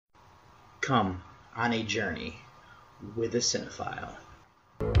Come on a journey with a cinephile.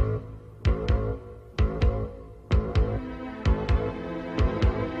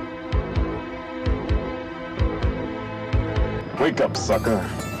 Wake up, sucker.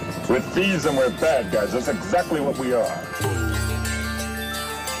 We're thieves and we're bad guys. That's exactly what we are.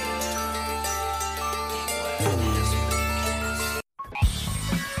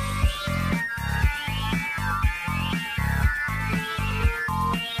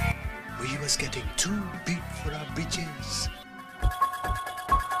 We was getting too big for our britches.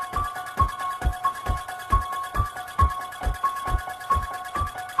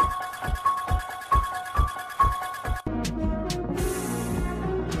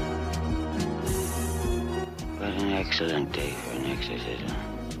 What an excellent day for an exorcism.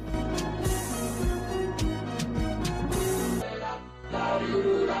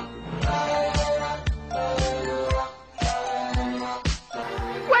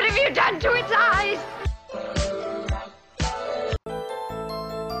 What have you done to its eyes?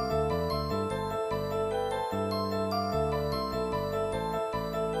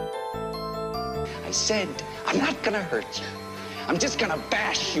 I said, I'm not gonna hurt you. I'm just gonna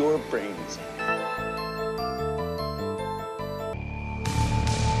bash your brains in.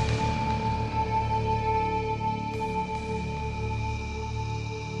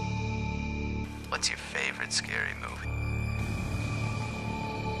 What's your favorite scary movie?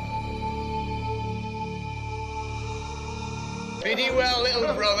 Biddy well,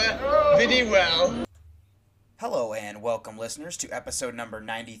 little brother. Biddy well. Hello and welcome, listeners, to episode number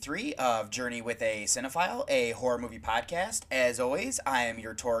 93 of Journey with a Cinephile, a horror movie podcast. As always, I am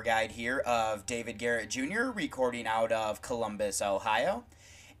your tour guide here of David Garrett Jr., recording out of Columbus, Ohio.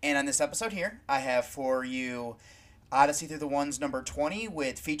 And on this episode here, I have for you Odyssey Through the Ones number 20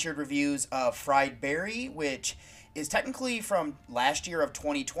 with featured reviews of Fried Berry, which is technically from last year of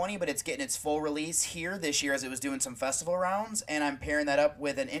 2020, but it's getting its full release here this year as it was doing some festival rounds, and I'm pairing that up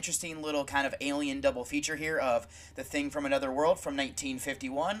with an interesting little kind of alien double feature here of The Thing from Another World from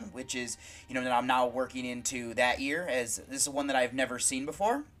 1951, which is, that I'm now working into that year, as this is one that I've never seen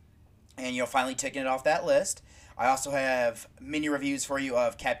before, and, finally taking it off that list. I also have mini reviews for you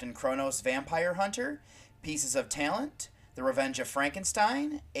of Captain Kronos Vampire Hunter, Pieces of Talent, The Revenge of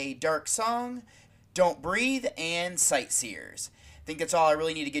Frankenstein, A Dark Song, Don't Breathe, and Sightseers. I think that's all I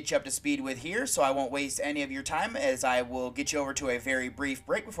really need to get you up to speed with here, so I won't waste any of your time, as I will get you over to a very brief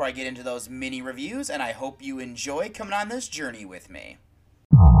break before I get into those mini reviews, and I hope you enjoy coming on this journey with me.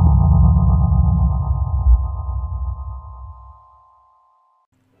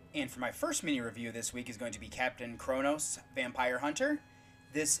 And for my first mini review this week is going to be Captain Kronos Vampire Hunter.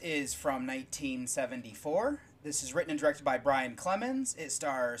 This is from 1974. This is written and directed by Brian Clemens. It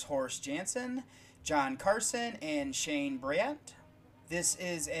stars Horace Jansen, John Carson, and Shane Briat. This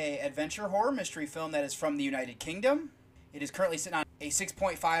is a adventure horror mystery film that is from the United Kingdom. It is currently sitting on a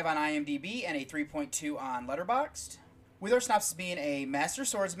 6.5 on IMDb and a 3.2 on Letterboxd. With our synopsis being a master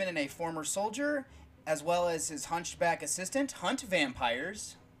swordsman and a former soldier, as well as his hunchback assistant, hunt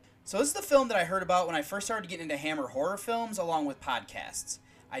vampires. So this is the film that I heard about when I first started getting into Hammer horror films, along with podcasts.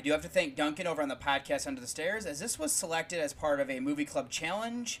 I do have to thank Duncan over on the podcast Under the Stairs, as this was selected as part of a movie club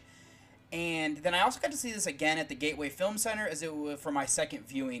challenge. And then I also got to see this again at the Gateway Film Center, as it was for my second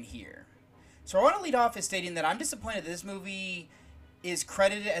viewing here. So I want to lead off as stating that I'm disappointed that this movie is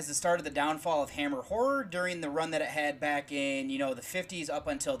credited as the start of the downfall of Hammer horror during the run that it had back in, the 50s up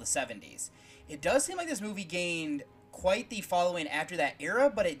until the 70s. It does seem like this movie gained quite the following after that era,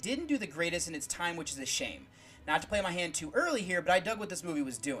 but it didn't do the greatest in its time, which is a shame. Not to play my hand too early here, but I dug what this movie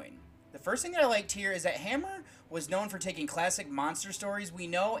was doing. The first thing that I liked here is that Hammer was known for taking classic monster stories we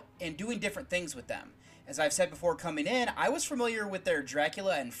know and doing different things with them. As I've said before coming in, I was familiar with their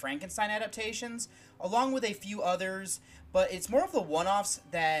Dracula and Frankenstein adaptations, along with a few others, but it's more of the one-offs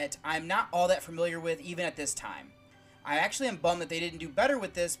that I'm not all that familiar with even at this time. I actually am bummed that they didn't do better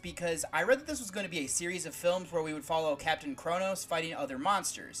with this, because I read that this was going to be a series of films where we would follow Captain Kronos fighting other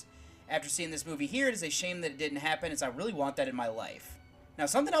monsters. After seeing this movie here, it is a shame that it didn't happen, as I really want that in my life. Now,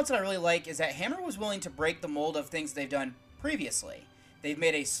 something else that I really like is that Hammer was willing to break the mold of things they've done previously. They've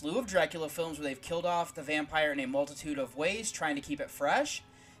made a slew of Dracula films where they've killed off the vampire in a multitude of ways, trying to keep it fresh.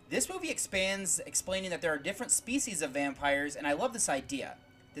 This movie expands, explaining that there are different species of vampires, and I love this idea.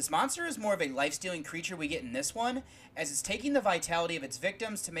 This monster is more of a life-stealing creature we get in this one, as it's taking the vitality of its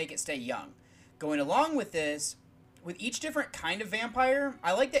victims to make it stay young. Going along with this, with each different kind of vampire,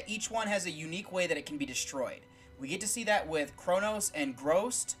 I like that each one has a unique way that it can be destroyed. We get to see that with Kronos and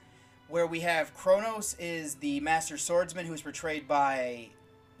Grost, where we have Kronos is the master swordsman who is portrayed by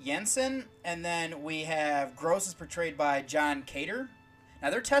Jensen, and then we have Gross is portrayed by John Cater. Now,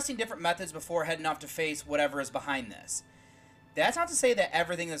 they're testing different methods before heading off to face whatever is behind this. That's not to say that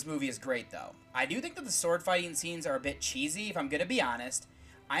everything in this movie is great, though. I do think that the sword fighting scenes are a bit cheesy, if I'm going to be honest.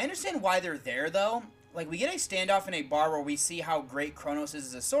 I understand why they're there, though. Like, we get a standoff in a bar where we see how great Kronos is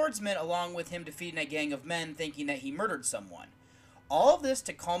as a swordsman, along with him defeating a gang of men thinking that he murdered someone. All of this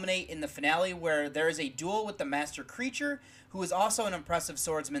to culminate in the finale where there is a duel with the master creature, who is also an impressive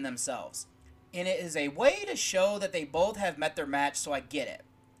swordsman themselves. And it is a way to show that they both have met their match, so I get it.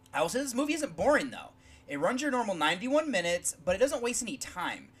 I will say this movie isn't boring, though. It runs your normal 91 minutes, but it doesn't waste any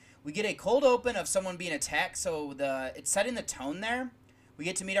time. We get a cold open of someone being attacked, so it's setting the tone there. We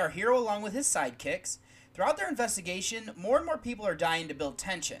get to meet our hero along with his sidekicks. Throughout their investigation, more and more people are dying to build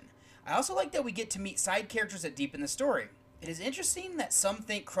tension. I also like that we get to meet side characters that deepen the story. It is interesting that some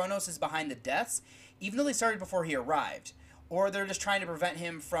think Kronos is behind the deaths, even though they started before he arrived, or they're just trying to prevent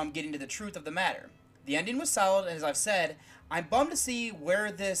him from getting to the truth of the matter. The ending was solid, and as I've said, I'm bummed to see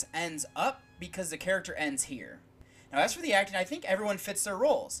where this ends up because the character ends here. Now, as for the acting, I think everyone fits their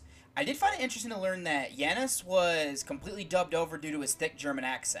roles. I did find it interesting to learn that Janus was completely dubbed over due to his thick German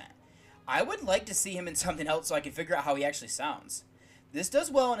accent. I would like to see him in something else so I can figure out how he actually sounds. This does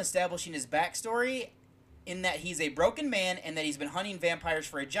well in establishing his backstory, in that he's a broken man and that he's been hunting vampires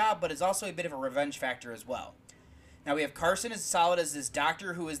for a job, but is also a bit of a revenge factor as well. Now we have Carson as solid as this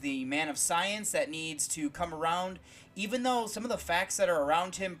doctor who is the man of science that needs to come around, even though some of the facts that are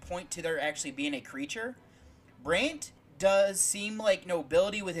around him point to there actually being a creature. Brant does seem like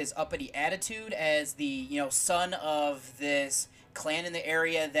nobility with his uppity attitude as the, son of this clan in the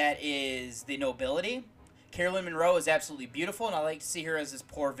area that is the nobility. Carolyn Monroe is absolutely beautiful, and I like to see her as this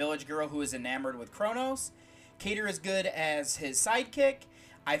poor village girl who is enamored with Kronos. Cater is good as his sidekick.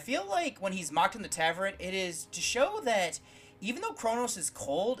 I feel like when he's mocked in the tavern, it is to show that even though Kronos is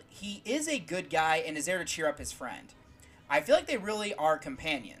cold, he is a good guy and is there to cheer up his friend. I feel like they really are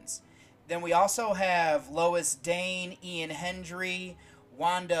companions. Then we also have Lois Dane, Ian Hendry,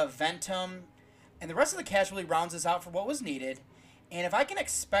 Wanda Ventum, and the rest of the cast really rounds us out for what was needed. And if I can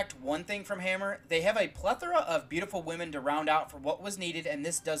expect one thing from Hammer, they have a plethora of beautiful women to round out for what was needed, and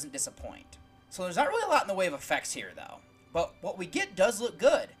this doesn't disappoint. So there's not really a lot in the way of effects here, though. But what we get does look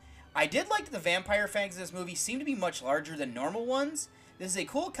good. I did like that the vampire fangs in this movie seem to be much larger than normal ones. This is a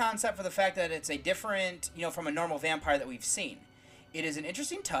cool concept for the fact that it's a different, from a normal vampire that we've seen. It is an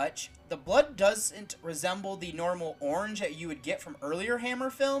interesting touch. The blood doesn't resemble the normal orange that you would get from earlier Hammer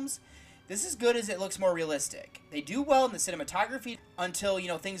films. This is good as it looks more realistic. They do well in the cinematography until,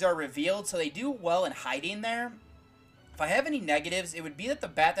 things are revealed, so they do well in hiding there. If I have any negatives, it would be that the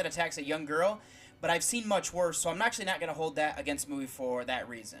bat that attacks a young girl, but I've seen much worse, so I'm actually not going to hold that against the movie for that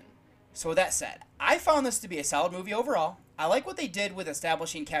reason. So with that said, I found this to be a solid movie overall. I like what they did with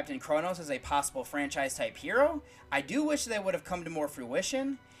establishing Captain Kronos as a possible franchise-type hero. I do wish they would have come to more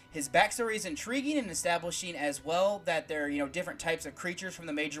fruition. His backstory is intriguing and establishing as well that there are, different types of creatures from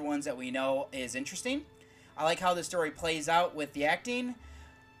the major ones that we know is interesting. I like how the story plays out with the acting,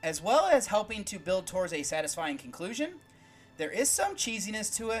 as well as helping to build towards a satisfying conclusion. There is some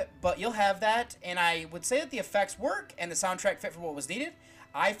cheesiness to it, but you'll have that, and I would say that the effects work and the soundtrack fit for what was needed.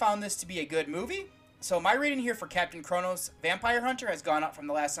 I found this to be a good movie. So my rating here for Captain Kronos Vampire Hunter has gone up from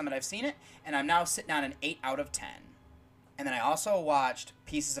the last time that I've seen it, and I'm now sitting on an 8 out of 10. And then I also watched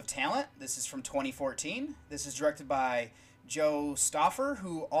Pieces of Talent. This is from 2014. This is directed by Joe Stauffer,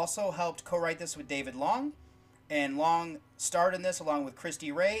 who also helped co-write this with David Long. And Long starred in this along with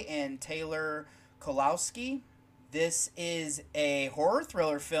Christy Ray and Taylor Kolowski. This is a horror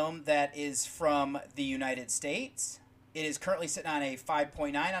thriller film that is from the United States. It is currently sitting on a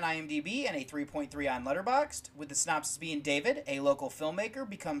 5.9 on IMDb and a 3.3 on Letterboxd, with the synopsis being David, a local filmmaker,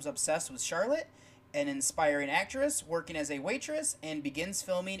 becomes obsessed with Charlotte, an inspiring actress working as a waitress, and begins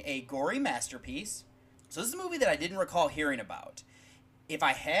filming a gory masterpiece. So this is a movie that I didn't recall hearing about. If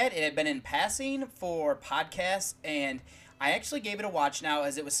I had, it had been in passing for podcasts, and I actually gave it a watch now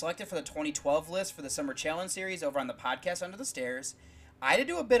as it was selected for the 2012 list for the Summer Challenge series over on the podcast Under the Stairs. I had to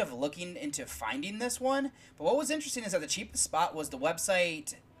do a bit of looking into finding this one, but what was interesting is that the cheapest spot was the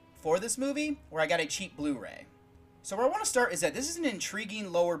website for this movie, where I got a cheap Blu-ray. So where I want to start is that this is an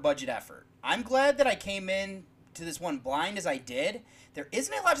intriguing lower budget effort. I'm glad that I came in to this one blind as I did. There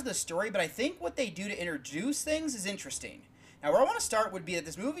isn't a lot to the story, but I think what they do to introduce things is interesting. Now where I want to start would be that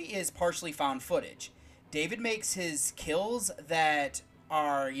this movie is partially found footage. David makes his kills that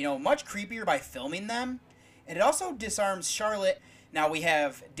are, much creepier by filming them, and it also disarms Charlotte. Now we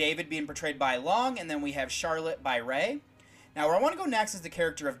have David being portrayed by Long, and then we have Charlotte by Ray. Now where I want to go next is the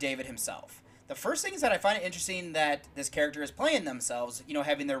character of David himself. The first thing is that I find it interesting that this character is playing themselves,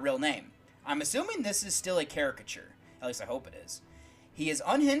 having their real name. I'm assuming this is still a caricature. At least I hope it is. He is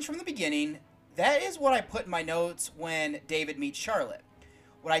unhinged from the beginning. That is what I put in my notes when David meets Charlotte.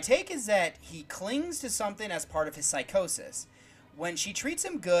 What I take is that he clings to something as part of his psychosis. When she treats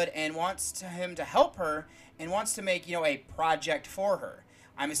him good and wants him to help her and wants to make, a project for her.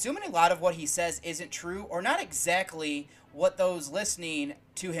 I'm assuming a lot of what he says isn't true or not exactly what those listening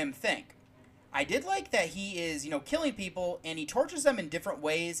to him think. I did like that he is, killing people and he tortures them in different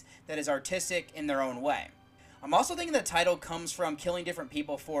ways that is artistic in their own way. I'm also thinking the title comes from killing different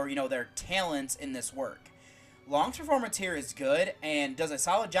people for, their talents in this work. Long's performance here is good and does a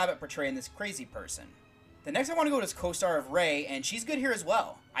solid job at portraying this crazy person. The next I want to go to is co-star of Ray, and she's good here as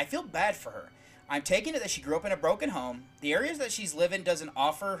well. I feel bad for her. I'm taking it that she grew up in a broken home. The areas that she's living doesn't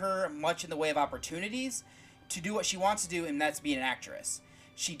offer her much in the way of opportunities to do what she wants to do, and that's be an actress.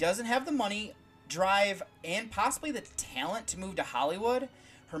 She doesn't have the money, drive, and possibly the talent to move to Hollywood.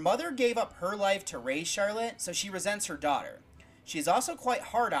 Her mother gave up her life to raise Charlotte, so she resents her daughter. She is also quite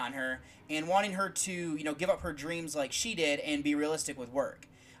hard on her and wanting her to, give up her dreams like she did and be realistic with work.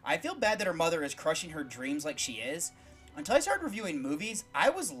 I feel bad that her mother is crushing her dreams like she is. Until I started reviewing movies, I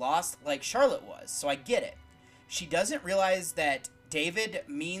was lost like Charlotte was, so I get it. She doesn't realize that David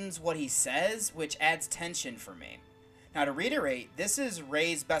means what he says, which adds tension for me. Now, to reiterate, this is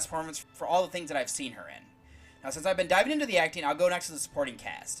Ray's best performance for all the things that I've seen her in. Now, since I've been diving into the acting, I'll go next to the supporting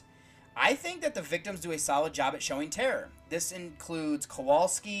cast. I think that the victims do a solid job at showing terror. This includes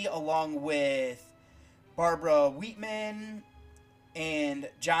Kowalski along with Barbara Wheatman and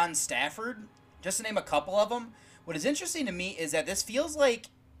John Stafford, just to name a couple of them. What is interesting to me is that this feels like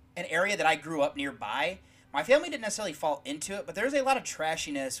an area that I grew up nearby. My family didn't necessarily fall into it, but there's a lot of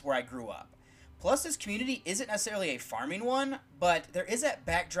trashiness where I grew up. Plus, this community isn't necessarily a farming one, but there is that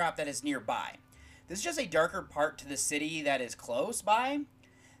backdrop that is nearby. This is just a darker part to the city that is close by.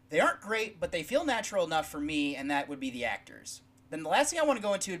 They aren't great, but they feel natural enough for me, and that would be the actors. Then the last thing I want to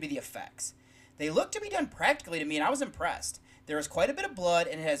go into would be the effects. They look to be done practically to me, and I was impressed. There is quite a bit of blood,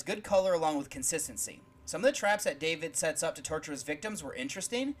 and it has good color along with consistency. Some of the traps that David sets up to torture his victims were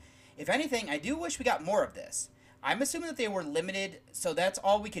interesting. If anything, I do wish we got more of this. I'm assuming that they were limited, so that's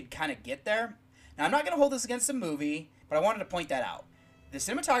all we could kind of get there. Now, I'm not going to hold this against the movie, but I wanted to point that out. The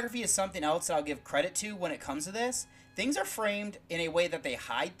cinematography is something else that I'll give credit to when it comes to this. Things are framed in a way that they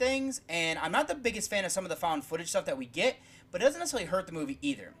hide things, and I'm not the biggest fan of some of the found footage stuff that we get, but it doesn't necessarily hurt the movie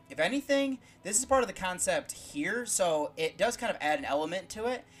either. If anything, this is part of the concept here, so it does kind of add an element to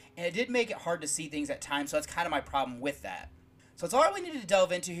it, and it did make it hard to see things at times, so that's kind of my problem with that. So that's all I really needed to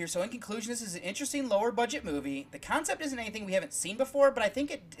delve into here. So in conclusion, this is an interesting lower budget movie. The concept isn't anything we haven't seen before, but I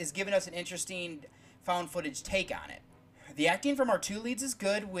think it is giving us an interesting found footage take on it. The acting from our two leads is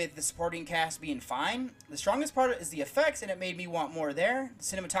good, with the supporting cast being fine. The strongest part is the effects, and it made me want more there. The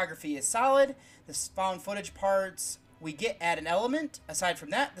cinematography is solid. The found footage parts we get add an element. Aside from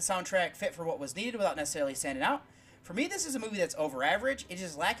that, the soundtrack fit for what was needed without necessarily standing out. For me, this is a movie that's over average. It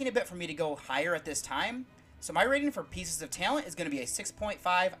is lacking a bit for me to go higher at this time. So my rating for Pieces of Talent is going to be a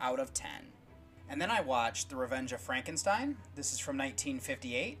 6.5 out of 10. And then I watched The Revenge of Frankenstein. This is from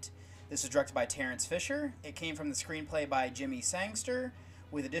 1958. This is directed by Terence Fisher. It came from the screenplay by Jimmy Sangster,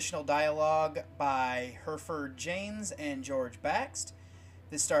 with additional dialogue by Herford Janes and George Baxt.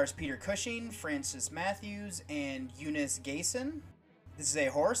 This stars Peter Cushing, Francis Matthews, and Eunice Gayson. This is a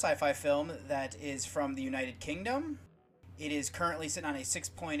horror sci-fi film that is from the United Kingdom. It is currently sitting on a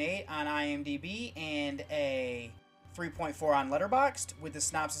 6.8 on IMDb and a 3.4 on Letterboxd, with the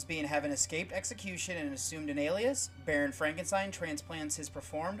synopsis being: having escaped execution and assumed an alias, Baron Frankenstein transplants his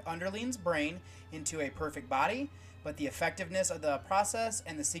performed underling's brain into a perfect body, but the effectiveness of the process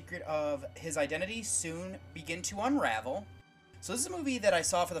and the secret of his identity soon begin to unravel. So this is a movie that I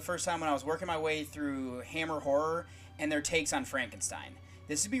saw for the first time when I was working my way through Hammer Horror and their takes on Frankenstein.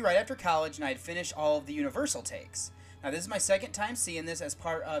 This would be right after college, and I had finished all of the Universal takes. Now, this is my second time seeing this as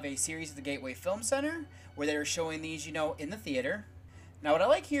part of a series at the Gateway Film Center, where they are showing these, in the theater. Now, what I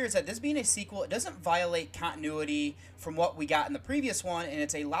like here is that this being a sequel, it doesn't violate continuity from what we got in the previous one, and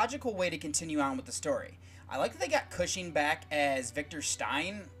it's a logical way to continue on with the story. I like that they got Cushing back as Victor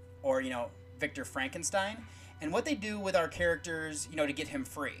Stein, or, Victor Frankenstein, and what they do with our characters, to get him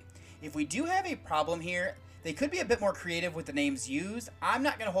free. If we do have a problem here, they could be a bit more creative with the names used. I'm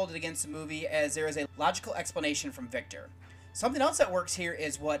not going to hold it against the movie, as there is a logical explanation from Victor. Something else that works here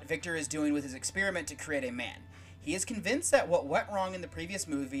is what Victor is doing with his experiment to create a man. He is convinced that what went wrong in the previous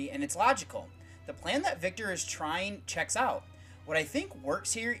movie, and it's logical. The plan that Victor is trying checks out. What I think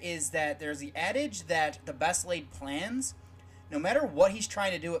works here is that there's the adage that the best laid plans, no matter what he's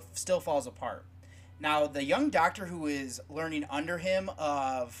trying to do, it still falls apart. Now, the young doctor who is learning under him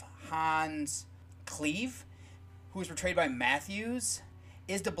of Hans Cleve, who is portrayed by Matthews,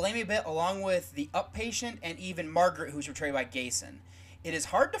 is to blame a bit, along with the up patient and even Margaret, who's portrayed by Gayson. It is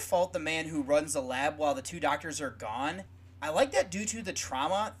hard to fault the man who runs the lab while the two doctors are gone. I like that due to the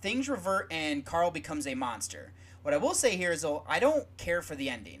trauma, things revert and Carl becomes a monster. What I will say here is, though, I don't care for the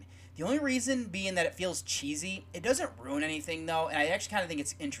ending. The only reason being that it feels cheesy. It doesn't ruin anything, though, and I actually kind of think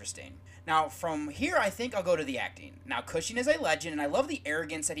it's interesting. Now, from here, I think I'll go to the acting. Now, Cushing is a legend, and I love the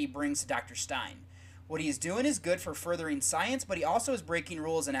arrogance that he brings to Dr. Stein. What he's doing is good for furthering science, but he also is breaking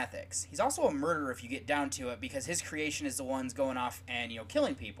rules and ethics. He's also a murderer if you get down to it, because his creation is the ones going off and,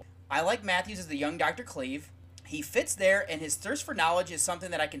 killing people. I like Matthews as the young Dr. Cleve. He fits there, and his thirst for knowledge is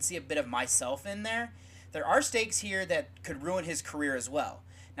something that I can see a bit of myself in there. There are stakes here that could ruin his career as well.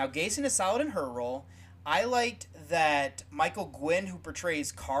 Now, Gayson is solid in her role. I liked that Michael Gwynn, who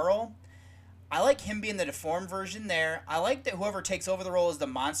portrays Carl, I like him being the deformed version there. I like that whoever takes over the role as the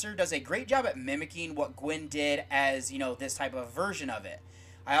monster does a great job at mimicking what Gwynn did as, this type of version of it.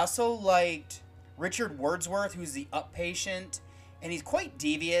 I also liked Richard Wordsworth, who's the up patient, and he's quite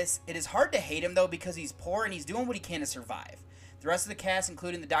devious. It is hard to hate him, though, because he's poor and he's doing what he can to survive. The rest of the cast,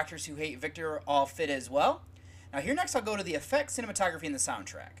 including the doctors who hate Victor, all fit as well. Now, here next I'll go to the effects, cinematography, and the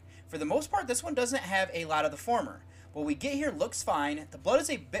soundtrack. For the most part, this one doesn't have a lot of the former. What we get here looks fine. The blood is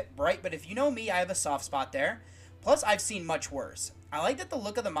a bit bright, but if you know me, I have a soft spot there. Plus, I've seen much worse. I like that the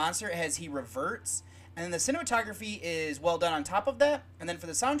look of the monster as he reverts, and then the cinematography is well done on top of that. And then for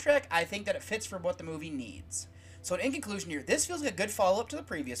the soundtrack, I think that it fits for what the movie needs. So in conclusion here, this feels like a good follow-up to the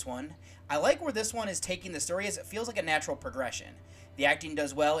previous one. I like where this one is taking the story, as it feels like a natural progression. The acting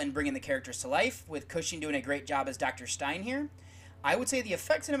does well in bringing the characters to life, with Cushing doing a great job as Dr. Stein here. I would say the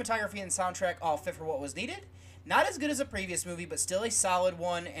effects, cinematography, and soundtrack all fit for what was needed. Not as good as the previous movie, but still a solid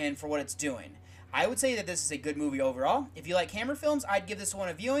one and for what it's doing. I would say that this is a good movie overall. If you like Hammer films, I'd give this one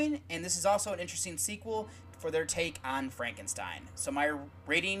a viewing, and this is also an interesting sequel for their take on Frankenstein. So my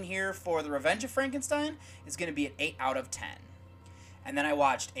rating here for The Revenge of Frankenstein is going to be an 8 out of 10. And then I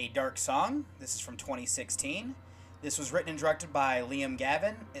watched A Dark Song. This is from 2016. This was written and directed by Liam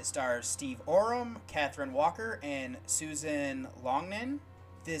Gavin. It stars Steve Oram, Catherine Walker, and Susan Longnan.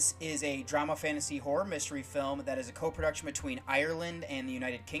 This is a drama, fantasy, horror, mystery film that is a co-production between Ireland and the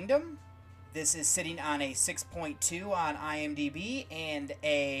United Kingdom. This is sitting on a 6.2 on IMDb and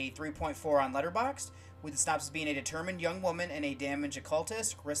a 3.4 on Letterboxd, with the synopsis being a determined young woman and a damaged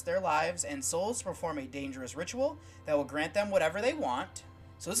occultist risk their lives and souls to perform a dangerous ritual that will grant them whatever they want.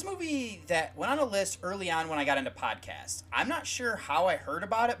 So this is a movie that went on a list early on when I got into podcasts. I'm not sure how I heard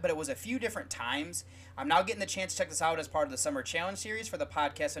about it, but it was a few different times. I'm now getting the chance to check this out as part of the Summer Challenge series for the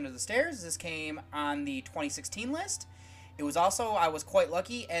podcast Under the Stairs. This came on the 2016 list. It was also, I was quite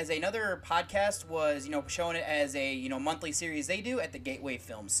lucky, as another podcast was, showing it as a, monthly series they do at the Gateway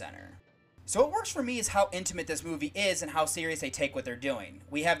Film Center. So what works for me is how intimate this movie is and how serious they take what they're doing.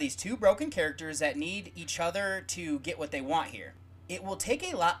 We have these two broken characters that need each other to get what they want here. It will take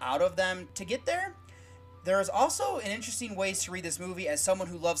a lot out of them to get there. There is also an interesting ways to read this movie. As someone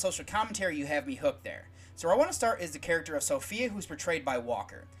who loves social commentary, you have me hooked there. So where I want to start is the character of Sophia, who's portrayed by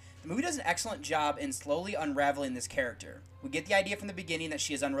Walker. The movie does an excellent job in slowly unraveling this character. We get the idea from the beginning that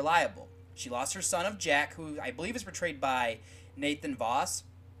she is unreliable. She lost her son of Jack, who I believe is portrayed by Nathan Voss.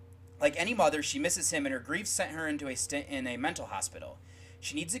 Like any mother, she misses him, and her grief sent her into a stint in a mental hospital.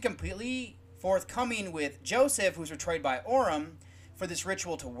 She needs to completely forthcoming with Joseph, who's portrayed by Oram, for this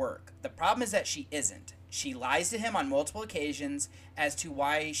ritual to work. The problem is that she isn't. She lies to him on multiple occasions as to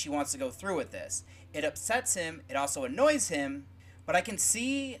why she wants to go through with this. It upsets him, it also annoys him, but I can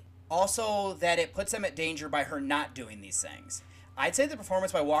see also that it puts him at danger by her not doing these things. I'd say the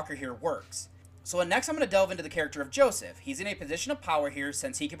performance by Walker here works. So next I'm going to delve into the character of Joseph. He's in a position of power here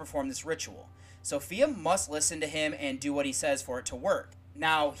since he can perform this ritual. Sophia must listen to him and do what he says for it to work.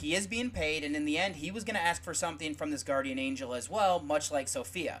 Now, he is being paid, and in the end, he was going to ask for something from this guardian angel as well, much like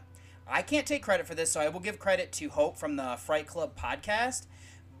Sophia. I can't take credit for this, so I will give credit to Hope from the Fright Club podcast,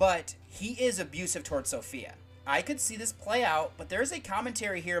 but he is abusive towards Sophia. I could see this play out, but there is a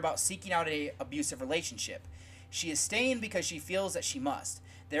commentary here about seeking out an abusive relationship. She is staying because she feels that she must.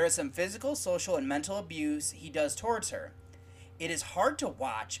 There is some physical, social, and mental abuse he does towards her. It is hard to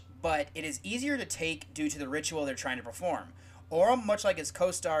watch, but it is easier to take due to the ritual they're trying to perform. Oram, much like his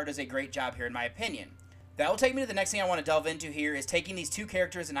co-star, does a great job here in my opinion. That will take me to the next thing I want to delve into here, is taking these two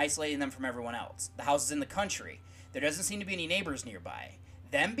characters and isolating them from everyone else. The house is in the country. There doesn't seem to be any neighbors nearby.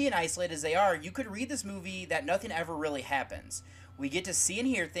 Them being isolated as they are, you could read this movie that nothing ever really happens. We get to see and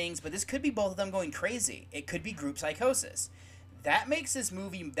hear things, but this could be both of them going crazy. It could be group psychosis. That makes this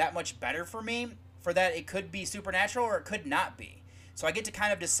movie that much better for me, for that it could be supernatural or it could not be. So I get to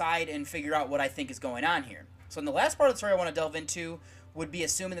kind of decide and figure out what I think is going on here. So in the last part of the story I want to delve into would be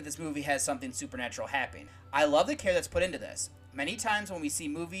assuming that this movie has something supernatural happening. I love the care that's put into this. Many times when we see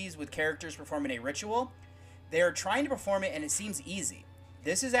movies with characters performing a ritual, they are trying to perform it and it seems easy.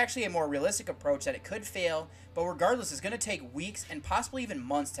 This is actually a more realistic approach that it could fail, but regardless, it's going to take weeks and possibly even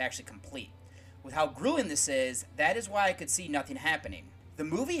months to actually complete. With how grueling this is, that is why I could see nothing happening. The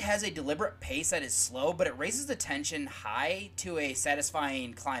movie has a deliberate pace that is slow, but it raises the tension high to a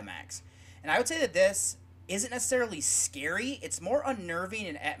satisfying climax. And I would say that this isn't necessarily scary, it's more unnerving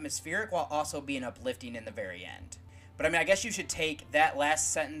and atmospheric while also being uplifting in the very end. But I mean, I guess you should take that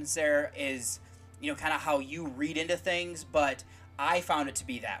last sentence there is, kind of how you read into things, but I found it to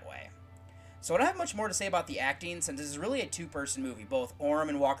be that way. So I don't have much more to say about the acting since this is really a two-person movie. Both Oram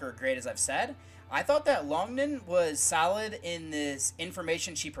and Walker are great, as I've said. I thought that Longden was solid in this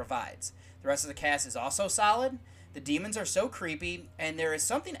information she provides. The rest of the cast is also solid. The demons are so creepy, and there is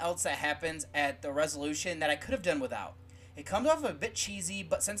something else that happens at the resolution that I could have done without. It comes off a bit cheesy,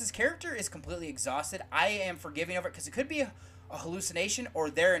 but since his character is completely exhausted, I am forgiving of it because it could be a hallucination or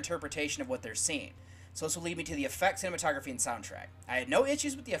their interpretation of what they're seeing. So this will lead me to the effects, cinematography, and soundtrack. I had no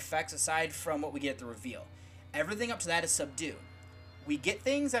issues with the effects aside from what we get at the reveal. Everything up to that is subdued. We get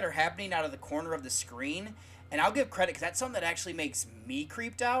things that are happening out of the corner of the screen, and I'll give credit because that's something that actually makes me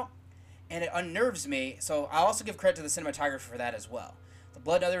creeped out, and it unnerves me, so I'll also give credit to the cinematographer for that as well. The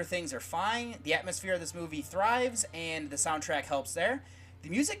blood and other things are fine, the atmosphere of this movie thrives, and the soundtrack helps there. The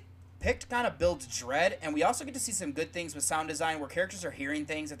music picked kind of builds dread, and we also get to see some good things with sound design where characters are hearing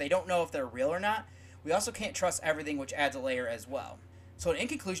things that they don't know if they're real or not. We also can't trust everything, which adds a layer as well. So in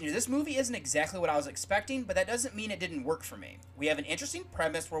conclusion, this movie isn't exactly what I was expecting, but that doesn't mean it didn't work for me. We have an interesting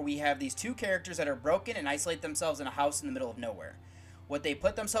premise where we have these two characters that are broken and isolate themselves in a house in the middle of nowhere. What they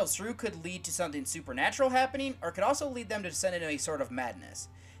put themselves through could lead to something supernatural happening, or could also lead them to descend into a sort of madness.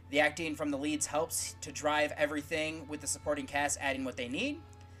 The acting from the leads helps to drive everything, with the supporting cast adding what they need.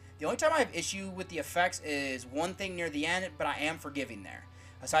 The only time I have issue with the effects is one thing near the end, but I am forgiving there.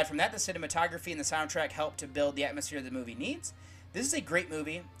 Aside from that, the cinematography and the soundtrack help to build the atmosphere the movie needs. This is a great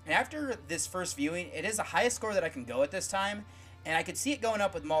movie, and after this first viewing, it is the highest score that I can go at this time, and I could see it going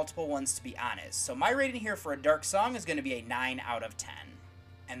up with multiple ones, to be honest. So my rating here for A Dark Song is going to be a 9 out of 10.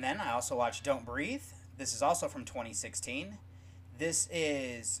 And then I also watched Don't Breathe. This is also from 2016. This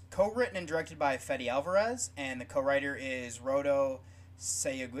is co-written and directed by Fede Alvarez, and the co-writer is Rodo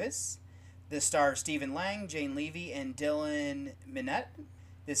Sayuguis. This stars Stephen Lang, Jane Levy, and Dylan Minnette.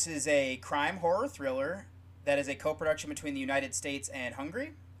 This is a crime horror thriller that is a co-production between the United States and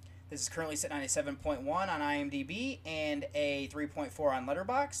Hungary. This is currently sitting on a 7.1 on IMDb and a 3.4 on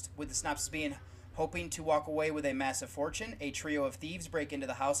Letterboxd, with the synopsis being: hoping to walk away with a massive fortune, a trio of thieves break into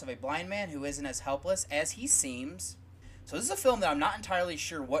the house of a blind man who isn't as helpless as he seems. So this is a film that I'm not entirely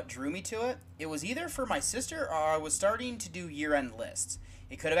sure what drew me to it. It was either for my sister or I was starting to do year-end lists.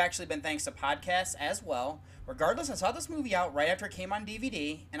 It could have actually been thanks to podcasts as well. Regardless, I saw this movie out right after it came on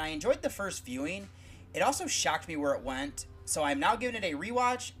DVD, and I enjoyed the first viewing. It also shocked me where it went, so I'm now giving it a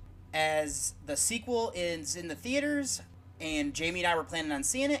rewatch as the sequel is in the theaters, and Jamie and I were planning on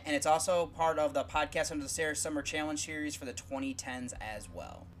seeing it, and it's also part of the Podcast Under the Stairs Summer Challenge series for the 2010s as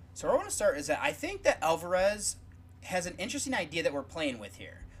well. So where I want to start is that I think that Alvarez has an interesting idea that we're playing with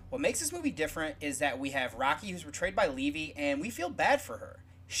here. What makes this movie different is that we have Rocky, who's portrayed by Levy, and we feel bad for her.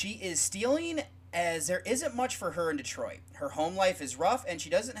 She is stealing as there isn't much for her in Detroit. Her home life is rough, and she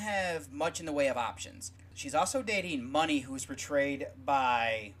doesn't have much in the way of options. She's also dating Money, who's portrayed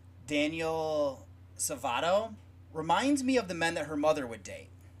by Daniel Savato. Reminds me of the men that her mother would date.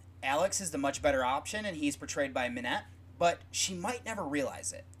 Alex is the much better option, and he's portrayed by Minette, but she might never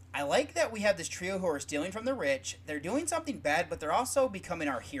realize it. I like that we have this trio who are stealing from the rich. They're doing something bad, but they're also becoming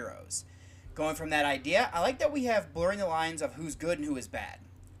our heroes. Going from that idea, I like that we have blurring the lines of who's good and who is bad.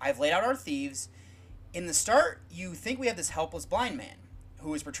 I've laid out our thieves. In the start, you think we have this helpless blind man,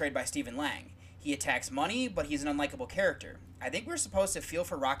 who is portrayed by Stephen Lang. He attacks Money, but he's an unlikable character. I think we're supposed to feel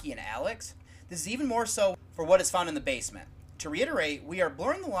for Rocky and Alex. This is even more so for what is found in the basement. To reiterate, we are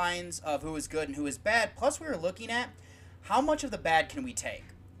blurring the lines of who is good and who is bad, plus we are looking at how much of the bad can we take.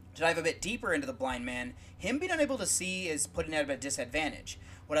 To dive a bit deeper into the blind man, him being unable to see is putting him at a disadvantage.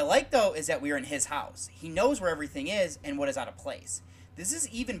 What I like, though, is that we are in his house. He knows where everything is and what is out of place. This is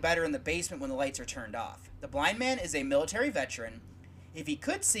even better in the basement when the lights are turned off. The blind man is a military veteran. If he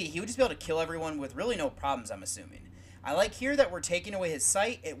could see, he would just be able to kill everyone with really no problems, I'm assuming. I like here that we're taking away his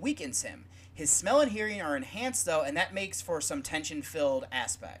sight. It weakens him. His smell and hearing are enhanced, though, and that makes for some tension-filled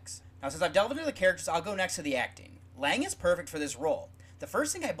aspects. Now, since I've delved into the characters, I'll go next to the acting. Lang is perfect for this role. The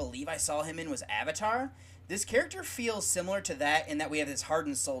first thing I believe I saw him in was Avatar. This character feels similar to that in that we have this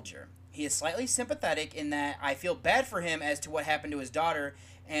hardened soldier. He is slightly sympathetic in that I feel bad for him as to what happened to his daughter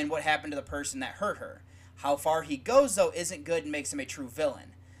and what happened to the person that hurt her. How far he goes, though, isn't good and makes him a true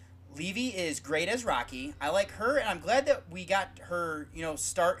villain. Levy is great as Rocky. I like her, and I'm glad that we got her,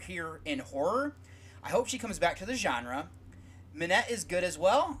 start here in horror. I hope she comes back to the genre. Minette is good as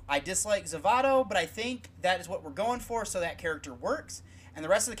well. I dislike Zavato, but I think that is what we're going for, so that character works, and the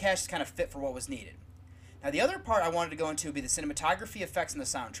rest of the cast is kind of fit for what was needed. Now, the other part I wanted to go into would be the cinematography, effects, and the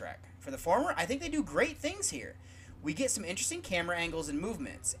soundtrack. For the former, I think they do great things here. We get some interesting camera angles and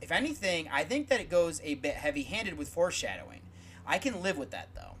movements. If anything, I think that it goes a bit heavy-handed with foreshadowing. I can live with that,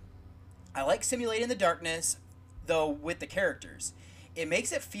 though. I like simulating the darkness, though, with the characters. It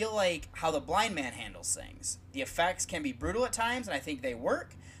makes it feel like how the blind man handles things. The effects can be brutal at times, and I think they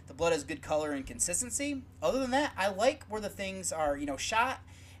work. The blood has good color and consistency. Other than that, I like where the things are, shot.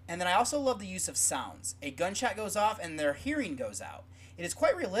 And then I also love the use of sounds. A gunshot goes off and their hearing goes out. It is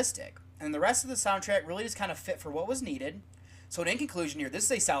quite realistic. And the rest of the soundtrack really just kind of fit for what was needed. So in conclusion here, this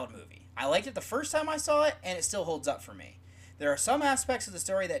is a solid movie. I liked it the first time I saw it, and it still holds up for me. There are some aspects of the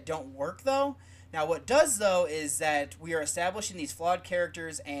story that don't work, though. Now, what does, though, is that we are establishing these flawed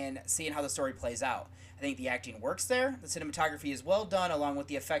characters and seeing how the story plays out. I think the acting works there. The cinematography is well done, along with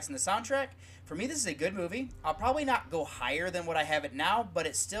the effects and the soundtrack. For me, this is a good movie. I'll probably not go higher than what I have it now, but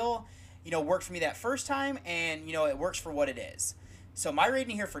it still, worked for me that first time, and, it works for what it is. So my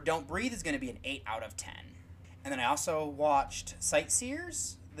rating here for Don't Breathe is going to be an 8 out of 10. And then I also watched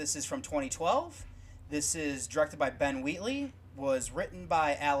Sightseers. This is from 2012. This is directed by Ben Wheatley, was written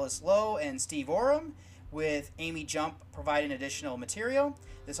by Alice Lowe and Steve Oram, with Amy Jump providing additional material.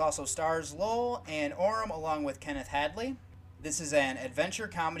 This also stars Lowe and Oram along with Kenneth Hadley. This is an adventure,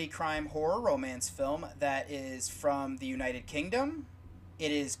 comedy, crime, horror, romance film that is from the United Kingdom.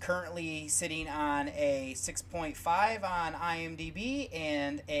 It is currently sitting on a 6.5 on IMDb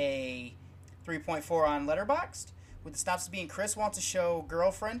and a 3.4 on Letterboxd. With the synopsis being, Chris wants to show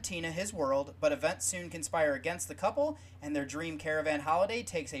girlfriend Tina his world, but events soon conspire against the couple, and their dream caravan holiday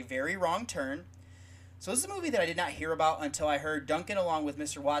takes a very wrong turn. So this is a movie that I did not hear about until I heard Duncan along with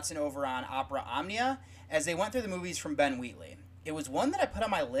Mr. Watson over on Opera Omnia as they went through the movies from Ben Wheatley. It was one that I put on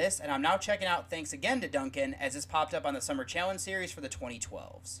my list, and I'm now checking out thanks again to Duncan, as this popped up on the Summer Challenge series for the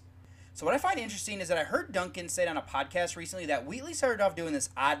 2012s. So what I find interesting is that I heard Duncan say on a podcast recently that Wheatley started off doing this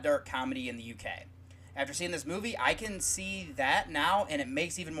odd dark comedy in the UK. After seeing this movie, I can see that now, and it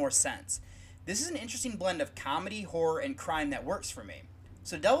makes even more sense. This is an interesting blend of comedy, horror, and crime that works for me.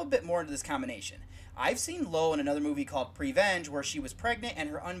 So to delve a bit more into this combination, I've seen Lowe in another movie called Prevenge, where she was pregnant and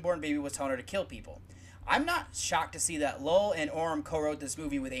her unborn baby was telling her to kill people. I'm not shocked to see that Lowe and Oram co-wrote this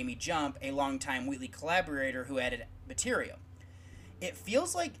movie with Amy Jump, a longtime Wheatley collaborator who added material. It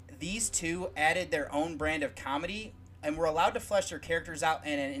feels like these two added their own brand of comedy and were allowed to flesh their characters out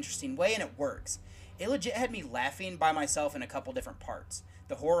in an interesting way, and it works. It legit had me laughing by myself in a couple different parts.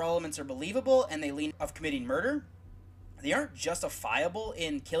 The horror elements are believable, and they lean of committing murder. They aren't justifiable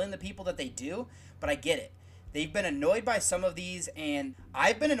in killing the people that they do, but I get it. They've been annoyed by some of these, and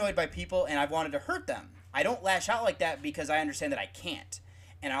I've been annoyed by people, and I've wanted to hurt them. I don't lash out like that because I understand that I can't.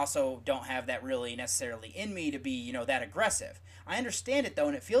 And I also don't have that really necessarily in me to be, that aggressive. I understand it, though,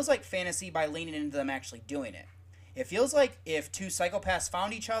 and it feels like fantasy by leaning into them actually doing it. It feels like if two psychopaths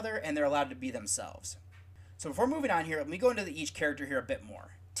found each other and they're allowed to be themselves. So before moving on here, let me go into each character here a bit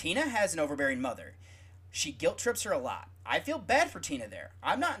more. Tina has an overbearing mother. She guilt trips her a lot. I feel bad for Tina there.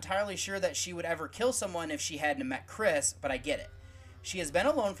 I'm not entirely sure that she would ever kill someone if she hadn't met Chris, but I get it. She has been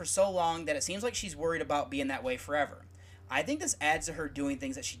alone for so long that it seems like she's worried about being that way forever. I think this adds to her doing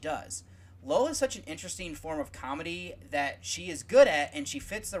things that she does. Lowe is such an interesting form of comedy that she is good at, and she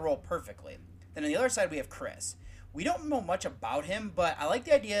fits the role perfectly. Then on the other side, we have Chris. We don't know much about him, but I like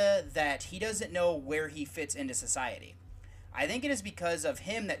the idea that he doesn't know where he fits into society. I think it is because of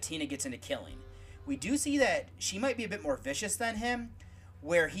him that Tina gets into killing. We do see that she might be a bit more vicious than him,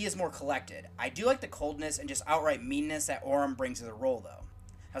 where he is more collected. I do like the coldness and just outright meanness that Oram brings to the role, though.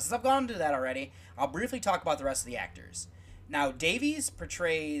 Now, since I've gone into that already, I'll briefly talk about the rest of the actors. Now, Davies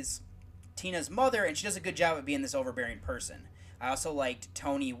portrays Tina's mother, and she does a good job at being this overbearing person. I also liked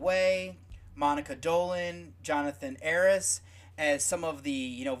Tony Way, Monica Dolan, Jonathan Aris as some of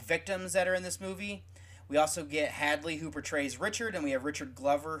the, victims that are in this movie. We also get Hadley, who portrays Richard, and we have Richard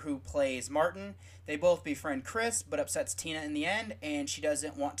Glover, who plays Martin. They both befriend Chris, but upsets Tina in the end, and she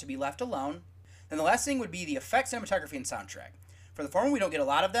doesn't want to be left alone. Then the last thing would be the effects, cinematography, and soundtrack. For the former, we don't get a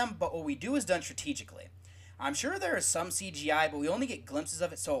lot of them, but what we do is done strategically. I'm sure there is some CGI, but we only get glimpses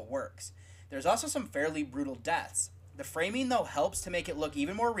of it, so it works. There's also some fairly brutal deaths. The framing, though, helps to make it look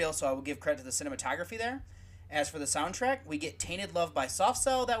even more real, so I will give credit to the cinematography there. As for the soundtrack, we get Tainted Love by Soft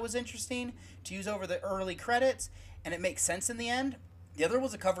Cell that was interesting to use over the early credits, and it makes sense in the end. The other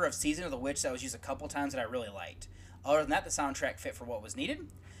was a cover of Season of the Witch that was used a couple times that I really liked. Other than that, the soundtrack fit for what was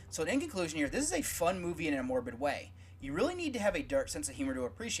needed. So in conclusion here, this is a fun movie in a morbid way. You really need to have a dark sense of humor to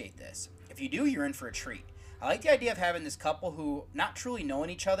appreciate this. If you do, you're in for a treat. I like the idea of having this couple who not truly knowing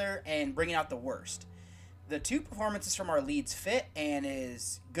each other and bringing out the worst. The two performances from our leads fit and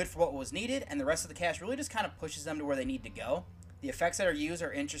is good for what was needed, and the rest of the cast really just kind of pushes them to where they need to go. The effects that are used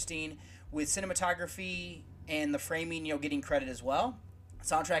are interesting, with cinematography and the framing, getting credit as well. The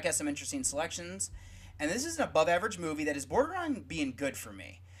soundtrack has some interesting selections, and this is an above-average movie that is borderline being good for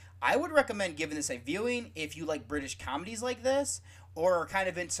me. I would recommend giving this a viewing if you like British comedies like this, or are kind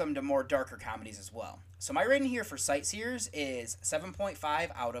of into some more darker comedies as well. So my rating here for Sightseers is 7.5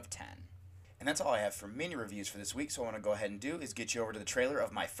 out of 10. And that's all I have for mini reviews for this week, so what I want to go ahead and do is get you over to the trailer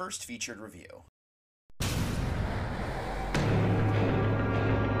of my first featured review. Where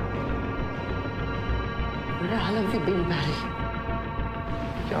the hell have you been, Barry?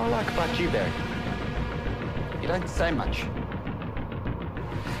 What do y'all like about you, Barry? You don't say much.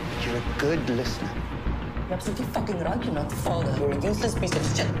 But you're a good listener. You're absolutely fucking right. You're not the father. You're a useless piece of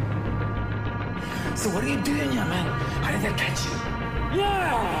shit. So what are you doing, young man? How did that catch you?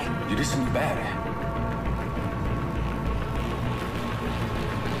 Yeah! You did something bad.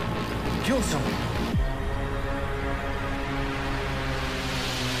 Kill someone.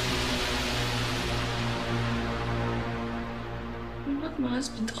 You're not my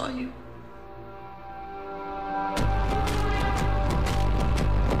husband, are you?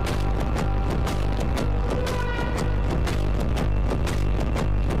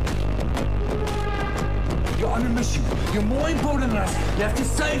 You're on a mission. You're more important than us. You have to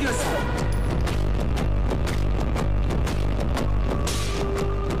save yourself.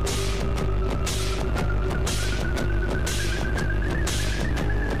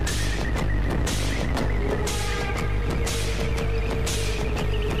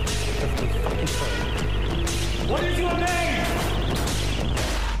 What is your name?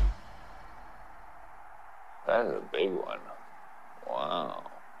 That is a big one. Wow,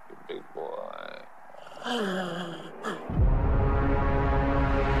 you big boy.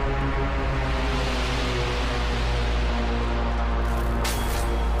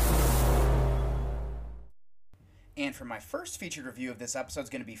 And for my first featured review of this episode is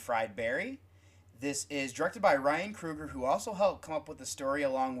going to be Fried Barry. This is directed by Ryan Kruger, who also helped come up with the story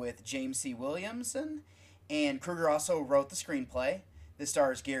along with James C. Williamson, and Kruger also wrote the screenplay. This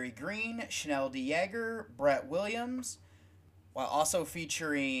stars Gary Green, Chanel D. Yeager, Brett Williams, while also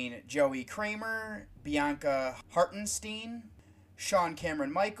featuring Joey Kramer, Bianca Hartenstein, Sean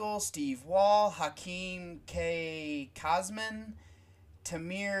Cameron Michael, Steve Wall, Hakeem K. Kosman,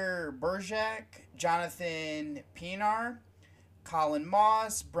 Tamir Berjak, Jonathan Pienaar, Colin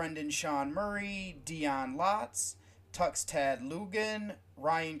Moss, Brendan Sean Murray, Dion Lotz, Tux Tad Lugan,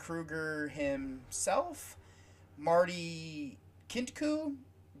 Ryan Kruger himself, Marty Kintku,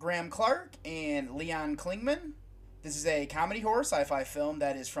 Graham Clark, and Leon Klingman. This is a comedy horror sci-fi film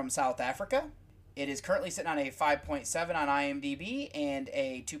that is from South Africa. It is currently sitting on a 5.7 on IMDb and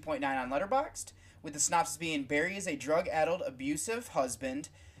a 2.9 on Letterboxd, with the synopsis being Barry is a drug-addled, abusive husband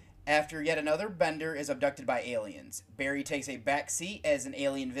after yet another bender is abducted by aliens. Barry takes a back seat as an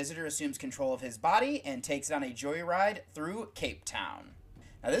alien visitor assumes control of his body and takes it on a joyride through Cape Town.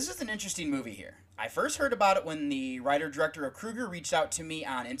 Now this is an interesting movie here. I first heard about it when the writer-director of Kruger reached out to me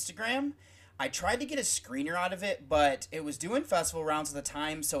on Instagram. I tried to get a screener out of it, but it was doing festival rounds at the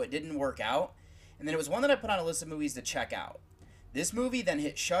time, so it didn't work out. And then it was one that I put on a list of movies to check out. This movie then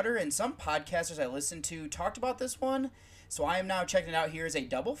hit Shudder, and some podcasters I listened to talked about this one, so I am now checking it out here as a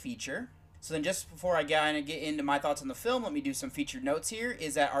double feature. So then just before I get into my thoughts on the film, let me do some featured notes here,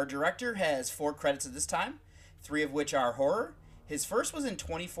 is that our director has 4 credits at this time, 3 of which are horror. His first was in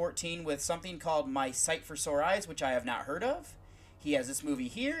 2014 with something called My Sight for Sore Eyes, which I have not heard of. He has this movie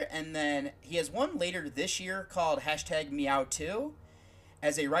here, and then he has one later this year called #Meow2.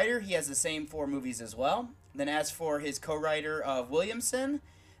 As a writer, he has the same 4 movies as well. Then as for his co-writer of Williamson,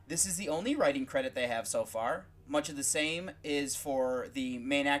 this is the only writing credit they have so far. Much of the same is for the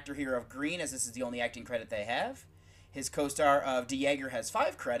main actor here of Green, as this is the only acting credit they have. His co-star of D. Yeager has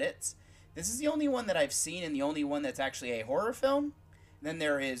 5 credits. This is the only one that I've seen and the only one that's actually a horror film. Then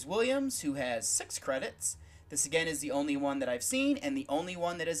there is Williams, who has 6 credits. This again is the only one that I've seen and the only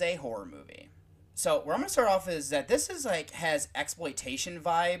one that is a horror movie. So where I'm going to start off is that this is has exploitation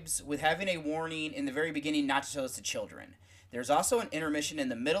vibes, with having a warning in the very beginning not to show this to children. There's also an intermission in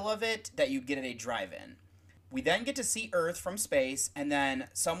the middle of it that you get at a drive-in. We then get to see Earth from space and then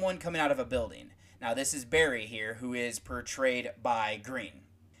someone coming out of a building. Now this is Barry here, who is portrayed by Green.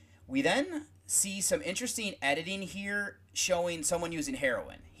 We then see some interesting editing here showing someone using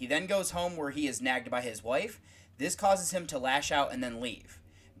heroin. He then goes home where he is nagged by his wife. This causes him to lash out and then leave.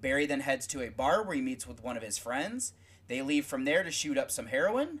 Barry then heads to a bar where he meets with one of his friends. They leave from there to shoot up some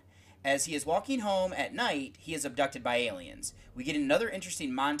heroin. As he is walking home at night, he is abducted by aliens. We get another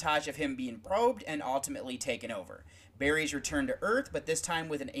interesting montage of him being probed and ultimately taken over. Barry is returned to Earth, but this time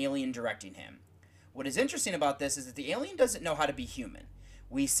with an alien directing him. What is interesting about this is that the alien doesn't know how to be human.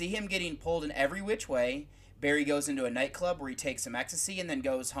 We see him getting pulled in every which way. Barry goes into a nightclub where he takes some ecstasy and then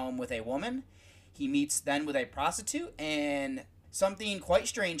goes home with a woman. He meets then with a prostitute, and something quite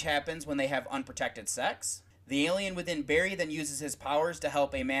strange happens when they have unprotected sex. The alien within Barry then uses his powers to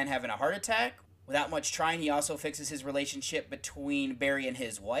help a man having a heart attack. Without much trying, he also fixes his relationship between Barry and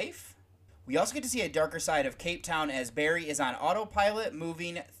his wife. We also get to see a darker side of Cape Town as Barry is on autopilot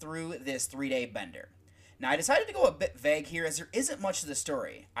moving through this 3-day bender. Now, I decided to go a bit vague here as there isn't much to the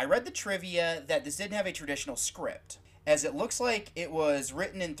story. I read the trivia that this didn't have a traditional script, as it looks like it was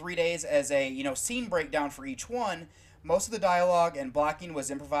written in 3 days as a, scene breakdown for each one. Most of the dialogue and blocking was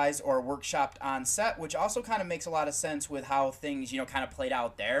improvised or workshopped on set, which also kind of makes a lot of sense with how things, kind of played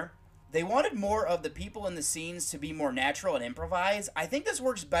out there. They wanted more of the people in the scenes to be more natural and improvised. I think this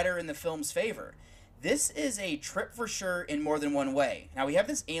works better in the film's favor. This is a trip for sure in more than one way. Now we have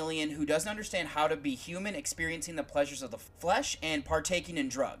this alien who doesn't understand how to be human, experiencing the pleasures of the flesh and partaking in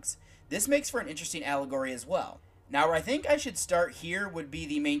drugs. This makes for an interesting allegory as well. Now where I think I should start here would be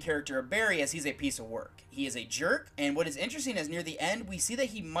the main character of Barry, as he's a piece of work. He is a jerk, and what is interesting is near the end we see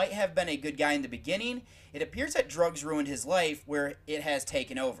that he might have been a good guy in the beginning. It appears that drugs ruined his life where it has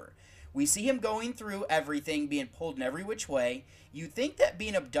taken over. We see him going through everything, being pulled in every which way. You'd think that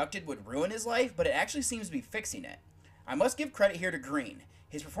being abducted would ruin his life, but it actually seems to be fixing it. I must give credit here to Green.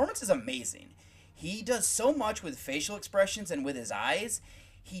 His performance is amazing. He does so much with facial expressions and with his eyes.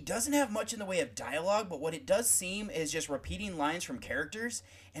 He doesn't have much in the way of dialogue, but what it does seem is just repeating lines from characters,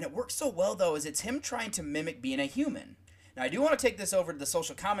 and it works so well though, as it's him trying to mimic being a human. Now I do want to take this over to the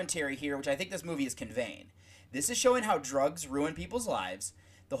social commentary here, which I think this movie is conveying. This is showing how drugs ruin people's lives.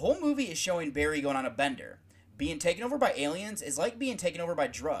 The whole movie is showing Barry going on a bender. Being taken over by aliens is like being taken over by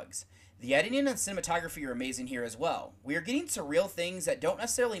drugs. The editing and cinematography are amazing here as well. We are getting surreal things that don't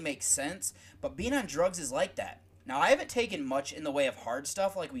necessarily make sense, but being on drugs is like that. Now, I haven't taken much in the way of hard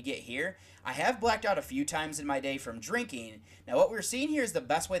stuff like we get here. I have blacked out a few times in my day from drinking. Now, what we're seeing here is the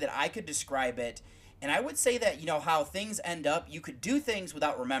best way that I could describe it, and I would say that, how things end up, you could do things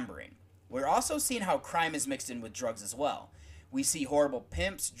without remembering. We're also seeing how crime is mixed in with drugs as well. We see horrible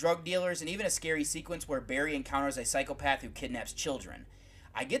pimps, drug dealers, and even a scary sequence where Barry encounters a psychopath who kidnaps children.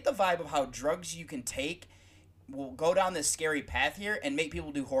 I get the vibe of how drugs you can take will go down this scary path here and make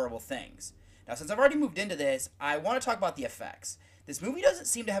people do horrible things. Now, since I've already moved into this, I want to talk about the effects. This movie doesn't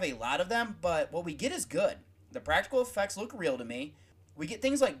seem to have a lot of them, but what we get is good. The practical effects look real to me. We get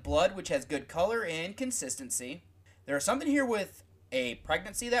things like blood, which has good color and consistency. There is something here with a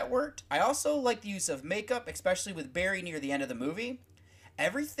pregnancy that worked. I also like the use of makeup, especially with Barry near the end of the movie.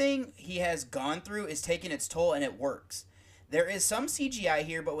 Everything he has gone through is taking its toll, and it works. There is some CGI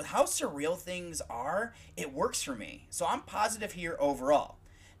here, but with how surreal things are, it works for me. So I'm positive here overall.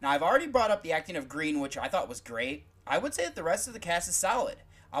 Now, I've already brought up the acting of Green, which I thought was great. I would say that the rest of the cast is solid.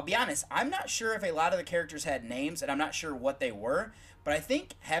 I'll be honest, I'm not sure if a lot of the characters had names, and I'm not sure what they were, but I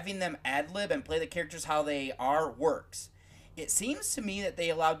think having them ad-lib and play the characters how they are works. It seems to me that they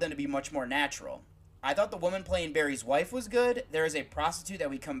allowed them to be much more natural. I thought the woman playing Barry's wife was good. There is a prostitute that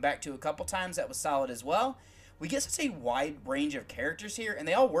we come back to a couple times that was solid as well. We get such a wide range of characters here, and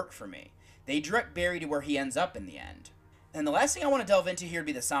they all work for me. They direct Barry to where he ends up in the end. And the last thing I want to delve into here would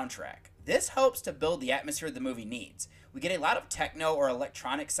be the soundtrack. This helps to build the atmosphere the movie needs. We get a lot of techno or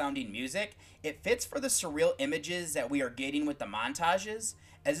electronic sounding music. It fits for the surreal images that we are getting with the montages.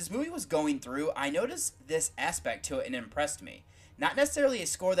 As this movie was going through, I noticed this aspect to it and it impressed me. Not necessarily a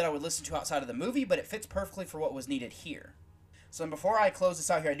score that I would listen to outside of the movie, but it fits perfectly for what was needed here. So before I close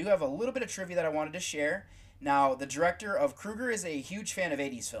this out here, I do have a little bit of trivia that I wanted to share. Now, the director of Kruger is a huge fan of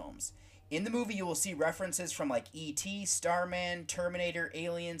 80s films. In the movie, you will see references from like E.T., Starman, Terminator,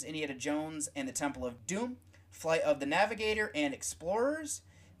 Aliens, Indiana Jones, and the Temple of Doom, Flight of the Navigator, and Explorers.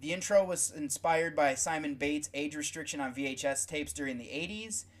 The intro was inspired by Simon Bates' age restriction on VHS tapes during the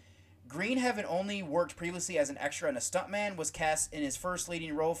 80s. Green, having only worked previously as an extra and a stuntman, was cast in his first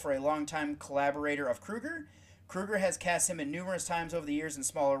leading role for a longtime collaborator of Kruger. Kruger has cast him in numerous times over the years in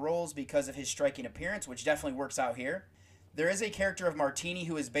smaller roles because of his striking appearance, which definitely works out here. There is a character of Martini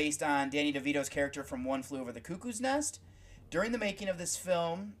who is based on Danny DeVito's character from One Flew Over the Cuckoo's Nest. During the making of this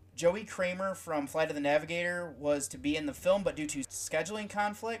film, Joey Kramer from Flight of the Navigator was to be in the film, but due to scheduling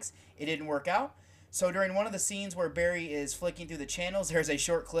conflicts, it didn't work out. So during one of the scenes where Barry is flicking through the channels, there's a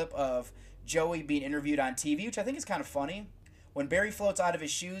short clip of Joey being interviewed on TV, which I think is kind of funny. When Barry floats out of his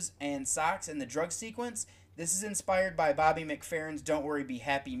shoes and socks in the drug sequence, this is inspired by Bobby McFerrin's Don't Worry Be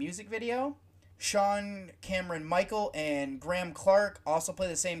Happy music video. Sean Cameron Michael and Graham Clark also play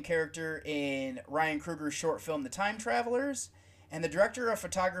the same character in Ryan Kruger's short film The Time Travelers. And the director of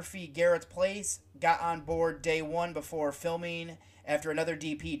photography, Gareth Place, got on board day one before filming after another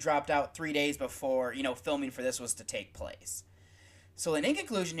DP dropped out 3 days before, filming for this was to take place. So in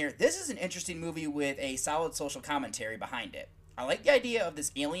conclusion here, this is an interesting movie with a solid social commentary behind it. I like the idea of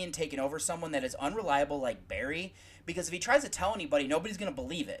this alien taking over someone that is unreliable like Barry, because if he tries to tell anybody, nobody's going to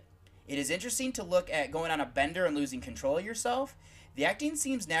believe it. It is interesting to look at going on a bender and losing control of yourself. The acting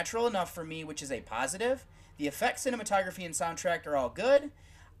seems natural enough for me, which is a positive. The effects, cinematography, and soundtrack are all good.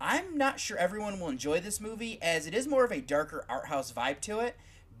 I'm not sure everyone will enjoy this movie, as it is more of a darker art house vibe to it.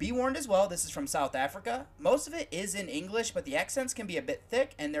 Be warned as well, this is from South Africa. Most of it is in English, but the accents can be a bit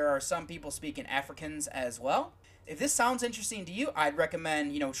thick, and there are some people speaking Afrikaans as well. If this sounds interesting to you, I'd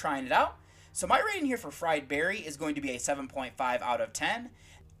recommend, trying it out. So my rating here for Fried Barry is going to be a 7.5 out of 10.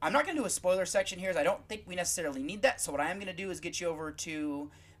 I'm not going to do a spoiler section here, as I don't think we necessarily need that. So what I am going to do is get you over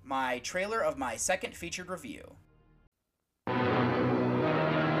to my trailer of my second featured review.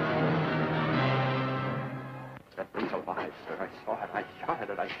 That thing's alive, sir. I saw it. I shot at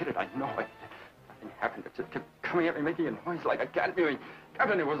it. I hit it. I know it. Nothing happened. It just kept coming at me, making a noise like a cat mewing.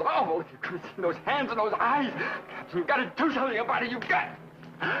 Captain, it was awful. You could have seen those hands and those eyes. Captain, you've got to do something about it. You've got...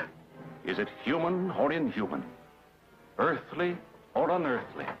 Is it human or inhuman? Earthly or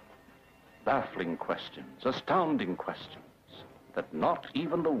unearthly? Baffling questions, astounding questions that not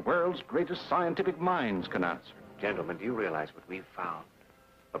even the world's greatest scientific minds can answer. Gentlemen, do you realize what we've found?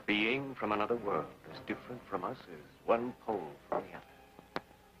 A being from another world, as different from us as one pole from the other. If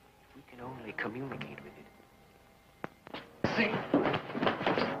we can only communicate with it. See?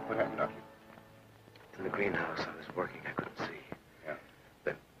 What happened, Doctor? In the greenhouse, I was working. I couldn't see. Yeah.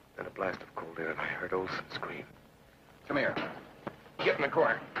 Then a blast of cold air, and I heard Olson scream. Come here. Get in the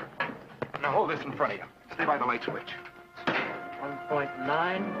corner. Now hold this in front of you. Stay by the light switch.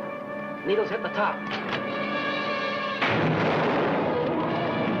 1.9. Needles hit the top.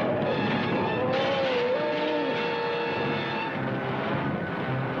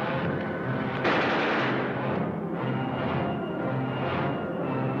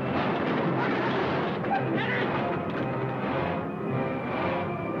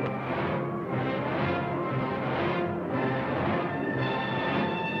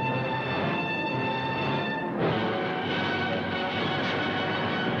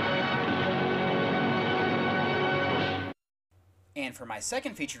 And for my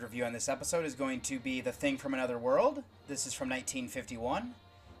second featured review on this episode is going to be The Thing from Another World. This is from 1951.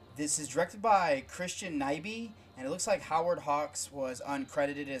 This is directed by Christian Nyby, and it looks like Howard Hawks was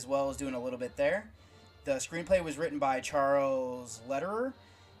uncredited as well as doing a little bit there. The screenplay was written by Charles Lederer,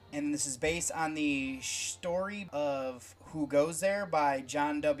 and this is based on the story of Who Goes There by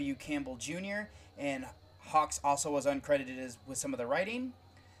John W. Campbell Jr., and Hawks also was uncredited with some of the writing.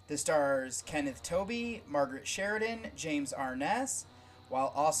 This stars Kenneth Tobey, Margaret Sheridan, James Arness,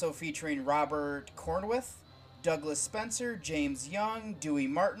 while also featuring Robert Cornwith, Douglas Spencer, James Young, Dewey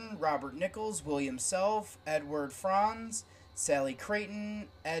Martin, Robert Nichols, William Self, Edward Franz, Sally Creighton,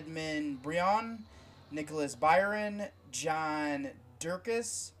 Edmund Brion, Nicholas Byron, John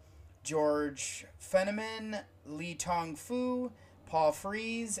Durkis, George Fenneman, Lee Tong Fu, Paul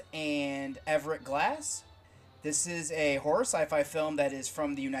Frees, and Everett Glass. This is a horror sci-fi film that is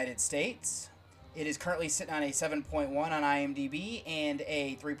from the United States. It is currently sitting on a 7.1 on IMDb and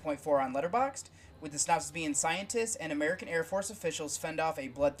a 3.4 on Letterboxd, with the synopsis being scientists and American Air Force officials fend off a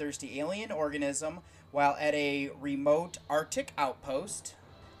bloodthirsty alien organism while at a remote Arctic outpost.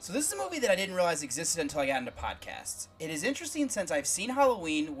 So this is a movie that I didn't realize existed until I got into podcasts. It is interesting since I've seen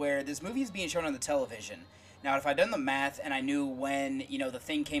Halloween, where this movie is being shown on the television. Now, if I'd done the math and I knew when, The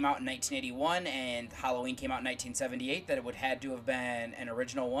Thing came out in 1981 and Halloween came out in 1978, that it would had to have been an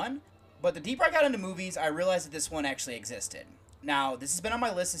original one. But the deeper I got into movies, I realized that this one actually existed. Now, this has been on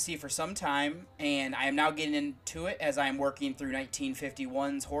my list to see for some time, and I am now getting into it as I am working through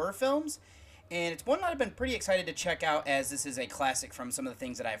 1951's horror films. And it's one that I've been pretty excited to check out, as this is a classic from some of the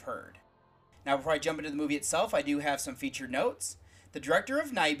things that I've heard. Now, before I jump into the movie itself, I do have some featured notes. The director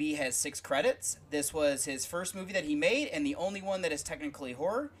of Nyby has 6 credits. This was his first movie that he made, and the only one that is technically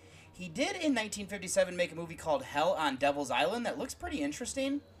horror. He did, in 1957, make a movie called Hell on Devil's Island that looks pretty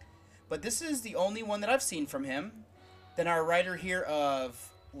interesting, but this is the only one that I've seen from him. Then our writer here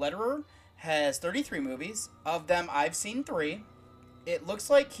of Lederer has 33 movies. Of them, I've seen 3. It looks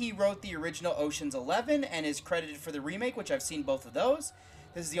like he wrote the original Ocean's 11 and is credited for the remake, which I've seen both of those.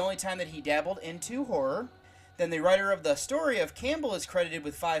 This is the only time that he dabbled into horror. Then the writer of the story of Campbell is credited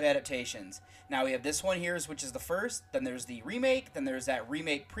with 5 adaptations. Now we have this one here, which is the first. Then there's the remake. Then there's that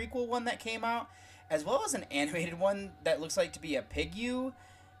remake prequel one that came out, as well as an animated one that looks like to be a Pig-U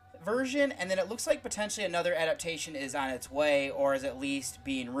version. And then it looks like potentially another adaptation is on its way, or is at least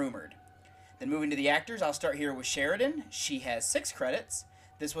being rumored. Then moving to the actors, I'll start here with Sheridan. She has 6 credits.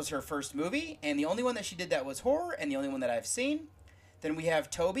 This was her first movie, and the only one that she did that was horror, and the only one that I've seen. Then we have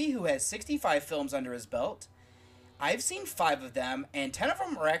Toby, who has 65 films under his belt. I've seen 5 of them, and 10 of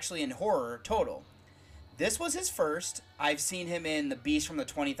them are actually in horror total. This was his first. I've seen him in The Beast from the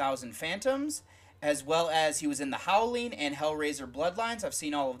 20,000 Phantoms, as well as he was in The Howling and Hellraiser Bloodlines. I've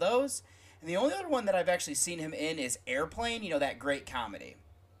seen all of those. And the only other one that I've actually seen him in is Airplane, that great comedy.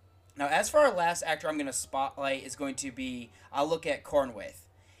 Now, as for our last actor I'm going to spotlight is going to be, I'll look at Cornwaith.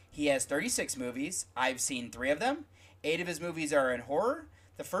 He has 36 movies. I've seen 3 of them. 8 of his movies are in horror.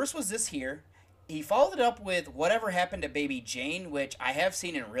 The first was this here. He followed it up with Whatever Happened to Baby Jane, which I have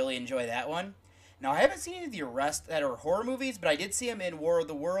seen and really enjoy that one. Now, I haven't seen any of the rest that are horror movies, but I did see him in War of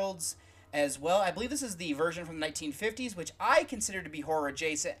the Worlds as well. I believe this is the version from the 1950s, which I consider to be horror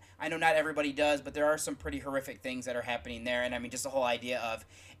adjacent. I know not everybody does, but there are some pretty horrific things that are happening there. And I mean, just the whole idea of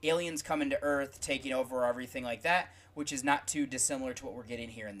aliens coming to Earth, taking over, everything like that, which is not too dissimilar to what we're getting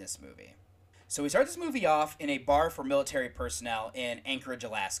here in this movie. So we start this movie off in a bar for military personnel in Anchorage,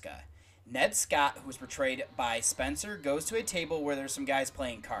 Alaska. Ned Scott, who was portrayed by Spencer, goes to a table where there's some guys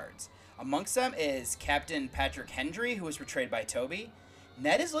playing cards. Amongst them is Captain Patrick Hendry, who was portrayed by Toby.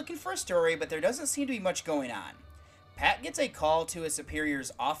 Ned is looking for a story, but there doesn't seem to be much going on. Pat gets a call to his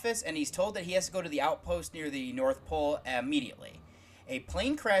superior's office, and he's told that he has to go to the outpost near the North Pole immediately. A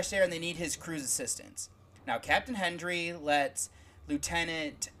plane crashed there, and they need his crew's assistance. Now, Captain Hendry lets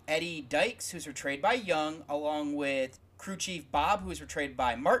Lieutenant Eddie Dykes, who's portrayed by Young, along with Crew Chief Bob, who is portrayed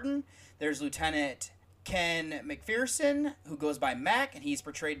by Martin. There's Lieutenant Ken McPherson, who goes by Mac, and he's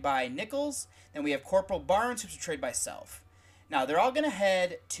portrayed by Nichols. Then we have Corporal Barnes, who's portrayed by Self. Now, they're all going to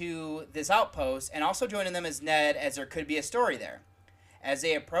head to this outpost, and also joining them is Ned, as there could be a story there. As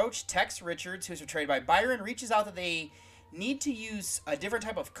they approach, Tex Richards, who's portrayed by Byron, reaches out that they need to use a different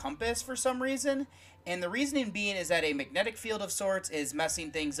type of compass for some reason, and the reasoning being is that a magnetic field of sorts is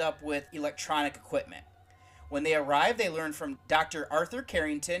messing things up with electronic equipment. When they arrive, they learn from Dr. Arthur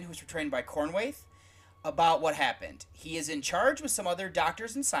Carrington, who's portrayed by Cornwaith, about what happened. He is in charge with some other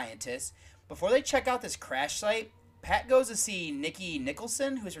doctors and scientists. Before they check out this crash site, Pat goes to see Nikki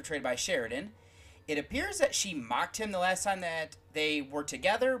Nicholson, who's portrayed by Sheridan. It appears that she mocked him the last time that they were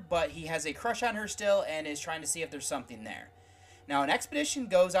together, but he has a crush on her still and is trying to see if there's something there. Now, an expedition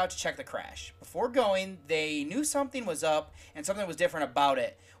goes out to check the crash. Before going, they knew something was up and something was different about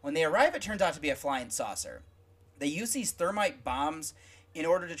it. When they arrive, it turns out to be a flying saucer. They use these thermite bombs in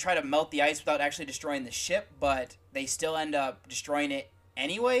order to try to melt the ice without actually destroying the ship, but they still end up destroying it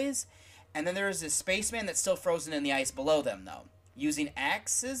anyways. And then there's this spaceman that's still frozen in the ice below them, though. Using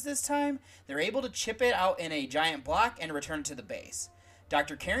axes this time, they're able to chip it out in a giant block and return it to the base.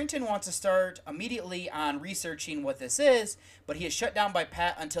 Dr. Carrington wants to start immediately on researching what this is, but he is shut down by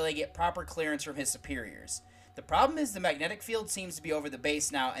Pat until they get proper clearance from his superiors. The problem is the magnetic field seems to be over the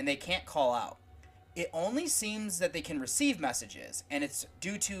base now, and they can't call out. It only seems that they can receive messages, and it's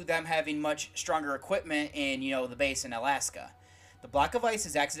due to them having much stronger equipment in, the base in Alaska. The block of ice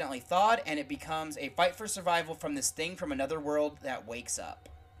is accidentally thawed, and it becomes a fight for survival from this thing from another world that wakes up.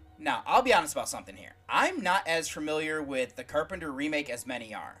 Now, I'll be honest about something here. I'm not as familiar with the Carpenter remake as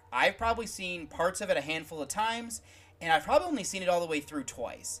many are. I've probably seen parts of it a handful of times, and I've probably only seen it all the way through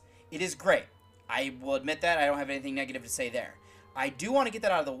twice. It is great. I will admit that. I don't have anything negative to say there. I do want to get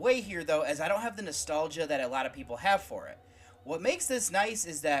that out of the way here, though, as I don't have the nostalgia that a lot of people have for it. What makes this nice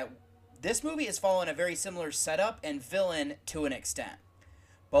is that this movie is following a very similar setup and villain to an extent.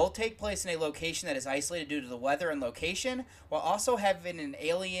 Both take place in a location that is isolated due to the weather and location, while also having an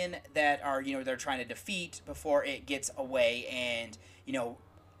alien that they're trying to defeat before it gets away and,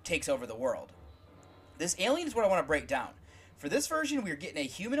 takes over the world. This alien is what I want to break down. For this version, we are getting a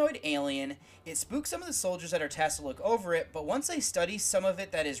humanoid alien. It spooks some of the soldiers that are tasked to look over it, but once they study some of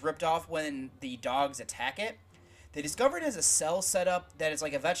it that is ripped off when the dogs attack it, they discover it has a cell setup that is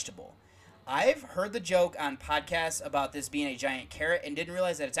like a vegetable. I've heard the joke on podcasts about this being a giant carrot and didn't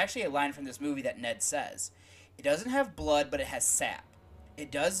realize that it's actually a line from this movie that Ned says. It doesn't have blood, but it has sap.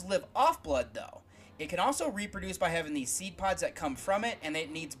 It does live off blood, though. It can also reproduce by having these seed pods that come from it, and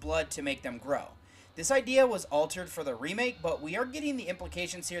it needs blood to make them grow. This idea was altered for the remake, but we are getting the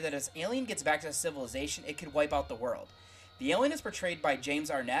implications here that as Alien gets back to civilization, it could wipe out the world. The alien is portrayed by James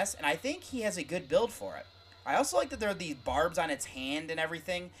Arness, and I think he has a good build for it. I also like that there are these barbs on its hand and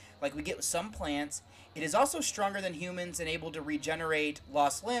everything, like we get with some plants. It is also stronger than humans and able to regenerate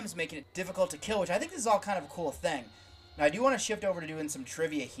lost limbs, making it difficult to kill, which I think is all kind of a cool thing. Now, I do want to shift over to doing some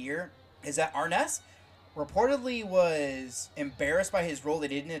trivia here, is that Arness reportedly was embarrassed by his role. They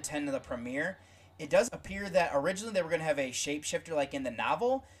didn't attend the premiere. It does appear that originally they were going to have a shapeshifter like in the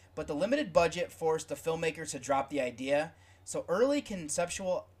novel, but the limited budget forced the filmmakers to drop the idea. So early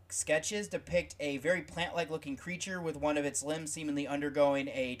conceptual sketches depict a very plant-like looking creature with one of its limbs seemingly undergoing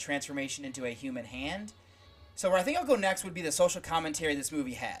a transformation into a human hand. So where I think I'll go next would be the social commentary this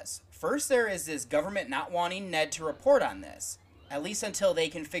movie has. First, there is this government not wanting Ned to report on this, at least until they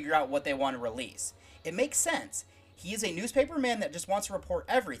can figure out what they want to release. It makes sense. He is a newspaper man that just wants to report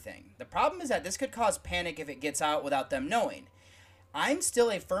everything. The problem is that this could cause panic if it gets out without them knowing. I'm still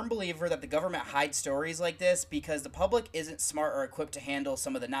a firm believer that the government hides stories like this because the public isn't smart or equipped to handle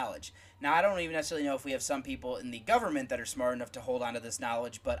some of the knowledge. Now, I don't even necessarily know if we have some people in the government that are smart enough to hold on to this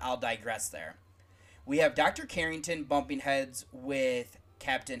knowledge, but I'll digress there. We have Dr. Carrington bumping heads with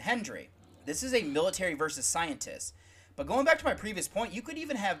Captain Hendry. This is a military versus scientist. But going back to my previous point, you could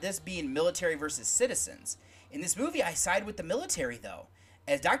even have this being military versus citizens. In this movie, I side with the military, though,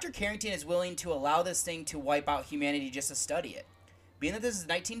 as Dr. Carrington is willing to allow this thing to wipe out humanity just to study it. Being that this is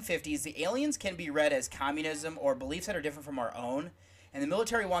the 1950s, the aliens can be read as communism or beliefs that are different from our own, and the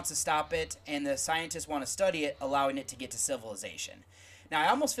military wants to stop it, and the scientists want to study it, allowing it to get to civilization. Now, I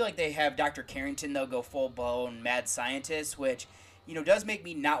almost feel like they have Dr. Carrington, though, go full-blown mad scientist, which, does make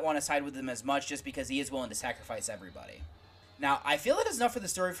me not want to side with him as much just because he is willing to sacrifice everybody. Now, I feel that is enough for the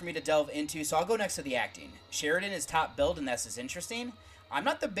story for me to delve into, so I'll go next to the acting. Sheridan is top billed, and this is interesting. I'm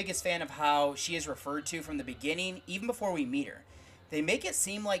not the biggest fan of how she is referred to from the beginning, even before we meet her. They make it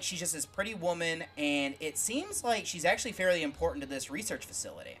seem like she's just this pretty woman, and it seems like she's actually fairly important to this research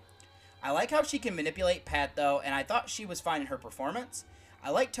facility. I like how she can manipulate Pat, though, and I thought she was fine in her performance. I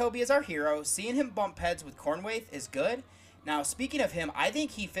like Toby as our hero. Seeing him bump heads with Cornwaith is good. Now, speaking of him, I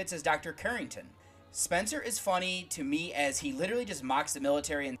think he fits as Dr. Carrington. Spencer is funny to me as he literally just mocks the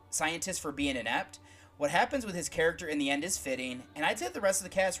military and scientists for being inept. What happens with his character in the end is fitting, and I'd say the rest of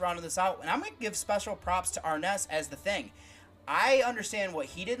the cast rounded this out, and I'm going to give special props to Arness as the Thing. I understand what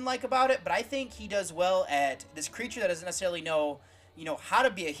he didn't like about it, but I think he does well at this creature that doesn't necessarily know, how to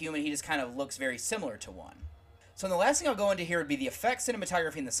be a human. He just kind of looks very similar to one. So the last thing I'll go into here would be the effects,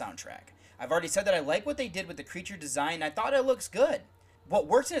 cinematography, and the soundtrack. I've already said that I like what they did with the creature design, and I thought it looks good. What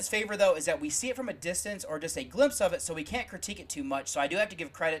works in its favor, though, is that we see it from a distance or just a glimpse of it, so we can't critique it too much, so I do have to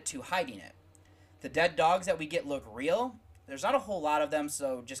give credit to hiding it. The dead dogs that we get look real. There's not a whole lot of them,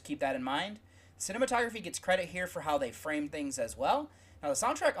 so just keep that in mind. Cinematography gets credit here for how they frame things as well. Now, the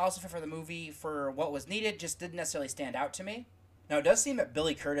soundtrack also fit for the movie for what was needed, just didn't necessarily stand out to me. Now, it does seem that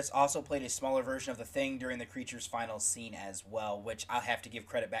Billy Curtis also played a smaller version of the Thing during the creature's final scene as well, which I'll have to give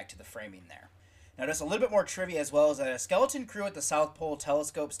credit back to the framing there. Now, just a little bit more trivia as well is that a skeleton crew at the South Pole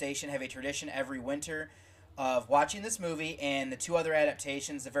Telescope Station have a tradition every winter of watching this movie and the two other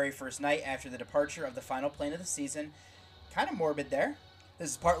adaptations the very first night after the departure of the final plane of the season. Kind of morbid there.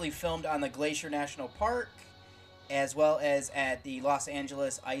 This is partly filmed on the Glacier National Park, as well as at the Los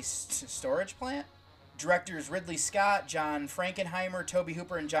Angeles Ice Storage Plant. Directors Ridley Scott, John Frankenheimer, Tobe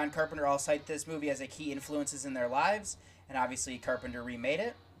Hooper, and John Carpenter all cite this movie as a key influences in their lives, and obviously Carpenter remade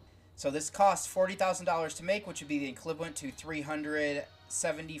it. So this cost $40,000 to make, which would be the equivalent to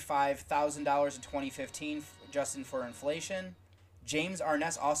 $375,000 in 2015, adjusting for inflation. James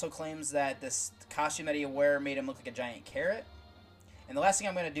Arness also claims that this costume that he wore made him look like a giant carrot. And the last thing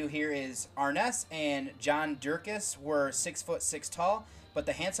I'm going to do here is Arness and John Durkis were 6'6" tall, but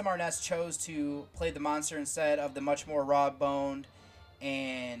the handsome Arness chose to play the monster instead of the much more raw-boned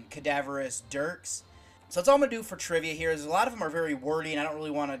and cadaverous Dirks. So that's all I'm going to do for trivia here. A lot of them are very wordy, and I don't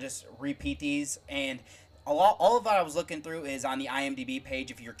really want to just repeat these. And all of what I was looking through is on the IMDb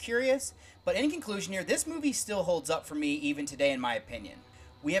page if you're curious. But in conclusion here, this movie still holds up for me even today in my opinion.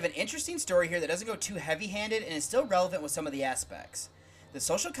 We have an interesting story here that doesn't go too heavy-handed and is still relevant with some of the aspects. The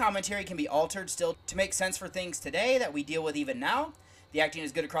social commentary can be altered still to make sense for things today that we deal with even now. The acting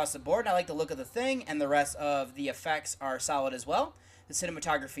is good across the board, and I like the look of the Thing, and the rest of the effects are solid as well. The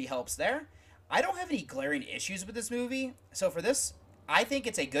cinematography helps there. I don't have any glaring issues with this movie, so for this, I think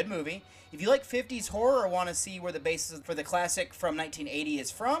it's a good movie. If you like 50s horror or want to see where the basis for the classic from 1980 is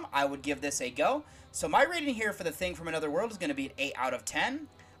from, I would give this a go. So my rating here for The Thing from Another World is going to be an 8 out of 10.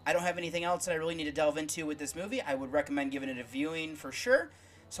 I don't have anything else that I really need to delve into with this movie. I would recommend giving it a viewing for sure.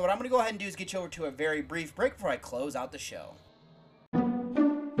 So what I'm going to go ahead and do is get you over to a very brief break before I close out the show.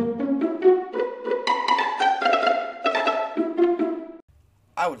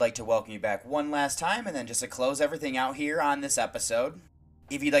 I would like to welcome you back one last time, and then just to close everything out here on this episode.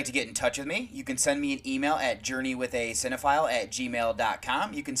 If you'd like to get in touch with me, you can send me an email at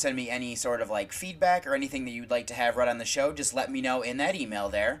journeywithacinephile@gmail.com. You can send me any sort of like feedback or anything that you'd like to have read on the show. Just let me know in that email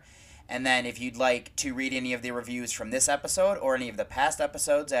there. And then if you'd like to read any of the reviews from this episode or any of the past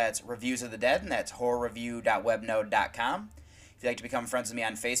episodes, that's Reviews of the Dead, and that's horrorreview.webnode.com. If you'd like to become friends with me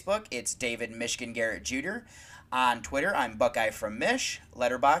on Facebook, it's David Michigan Garrett Jr. On Twitter, I'm Buckeye from Mish.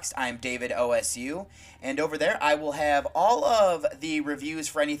 Letterboxd, I'm David OSU. And over there, I will have all of the reviews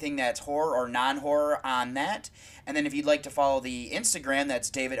for anything that's horror or non-horror on that. And then if you'd like to follow the Instagram, that's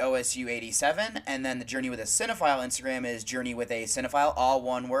David OSU87. And then the Journey with a Cinephile Instagram is Journey with a Cinephile, all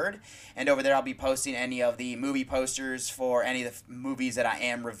one word. And over there, I'll be posting any of the movie posters for any of the movies that I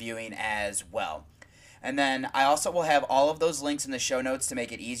am reviewing as well. And then I also will have all of those links in the show notes to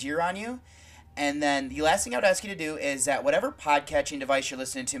make it easier on you. And then the last thing I would ask you to do is that whatever podcatching device you're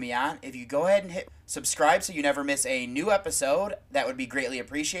listening to me on, if you go ahead and hit subscribe so you never miss a new episode, that would be greatly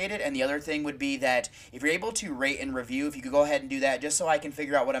appreciated. And the other thing would be that if you're able to rate and review, if you could go ahead and do that just so I can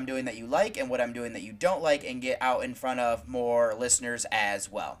figure out what I'm doing that you like and what I'm doing that you don't like and get out in front of more listeners as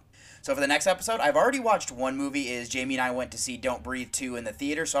well. So for the next episode, I've already watched one movie. Is Jamie and I went to see Don't Breathe 2 in the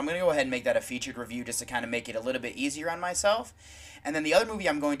theater, so I'm going to go ahead and make that a featured review just to kind of make it a little bit easier on myself. And then the other movie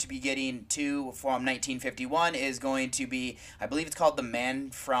I'm going to be getting to from 1951 is going to be, I believe it's called The Man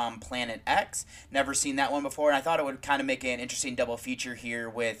from Planet X. Never seen that one before, and I thought it would kind of make an interesting double feature here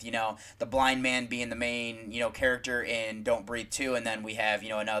with, the blind man being the main, character in Don't Breathe 2, and then we have,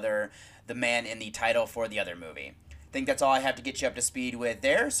 the man in the title for the other movie. I think that's all I have to get you up to speed with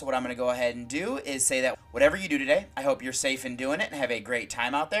there. So what I'm going to go ahead and do is say that whatever you do today, I hope you're safe in doing it and have a great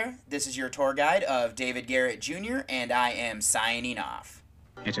time out there. This is your tour guide of David Garrett Jr., and I am signing off.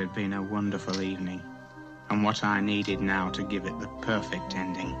 It had been a wonderful evening, and what I needed now to give it the perfect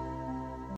ending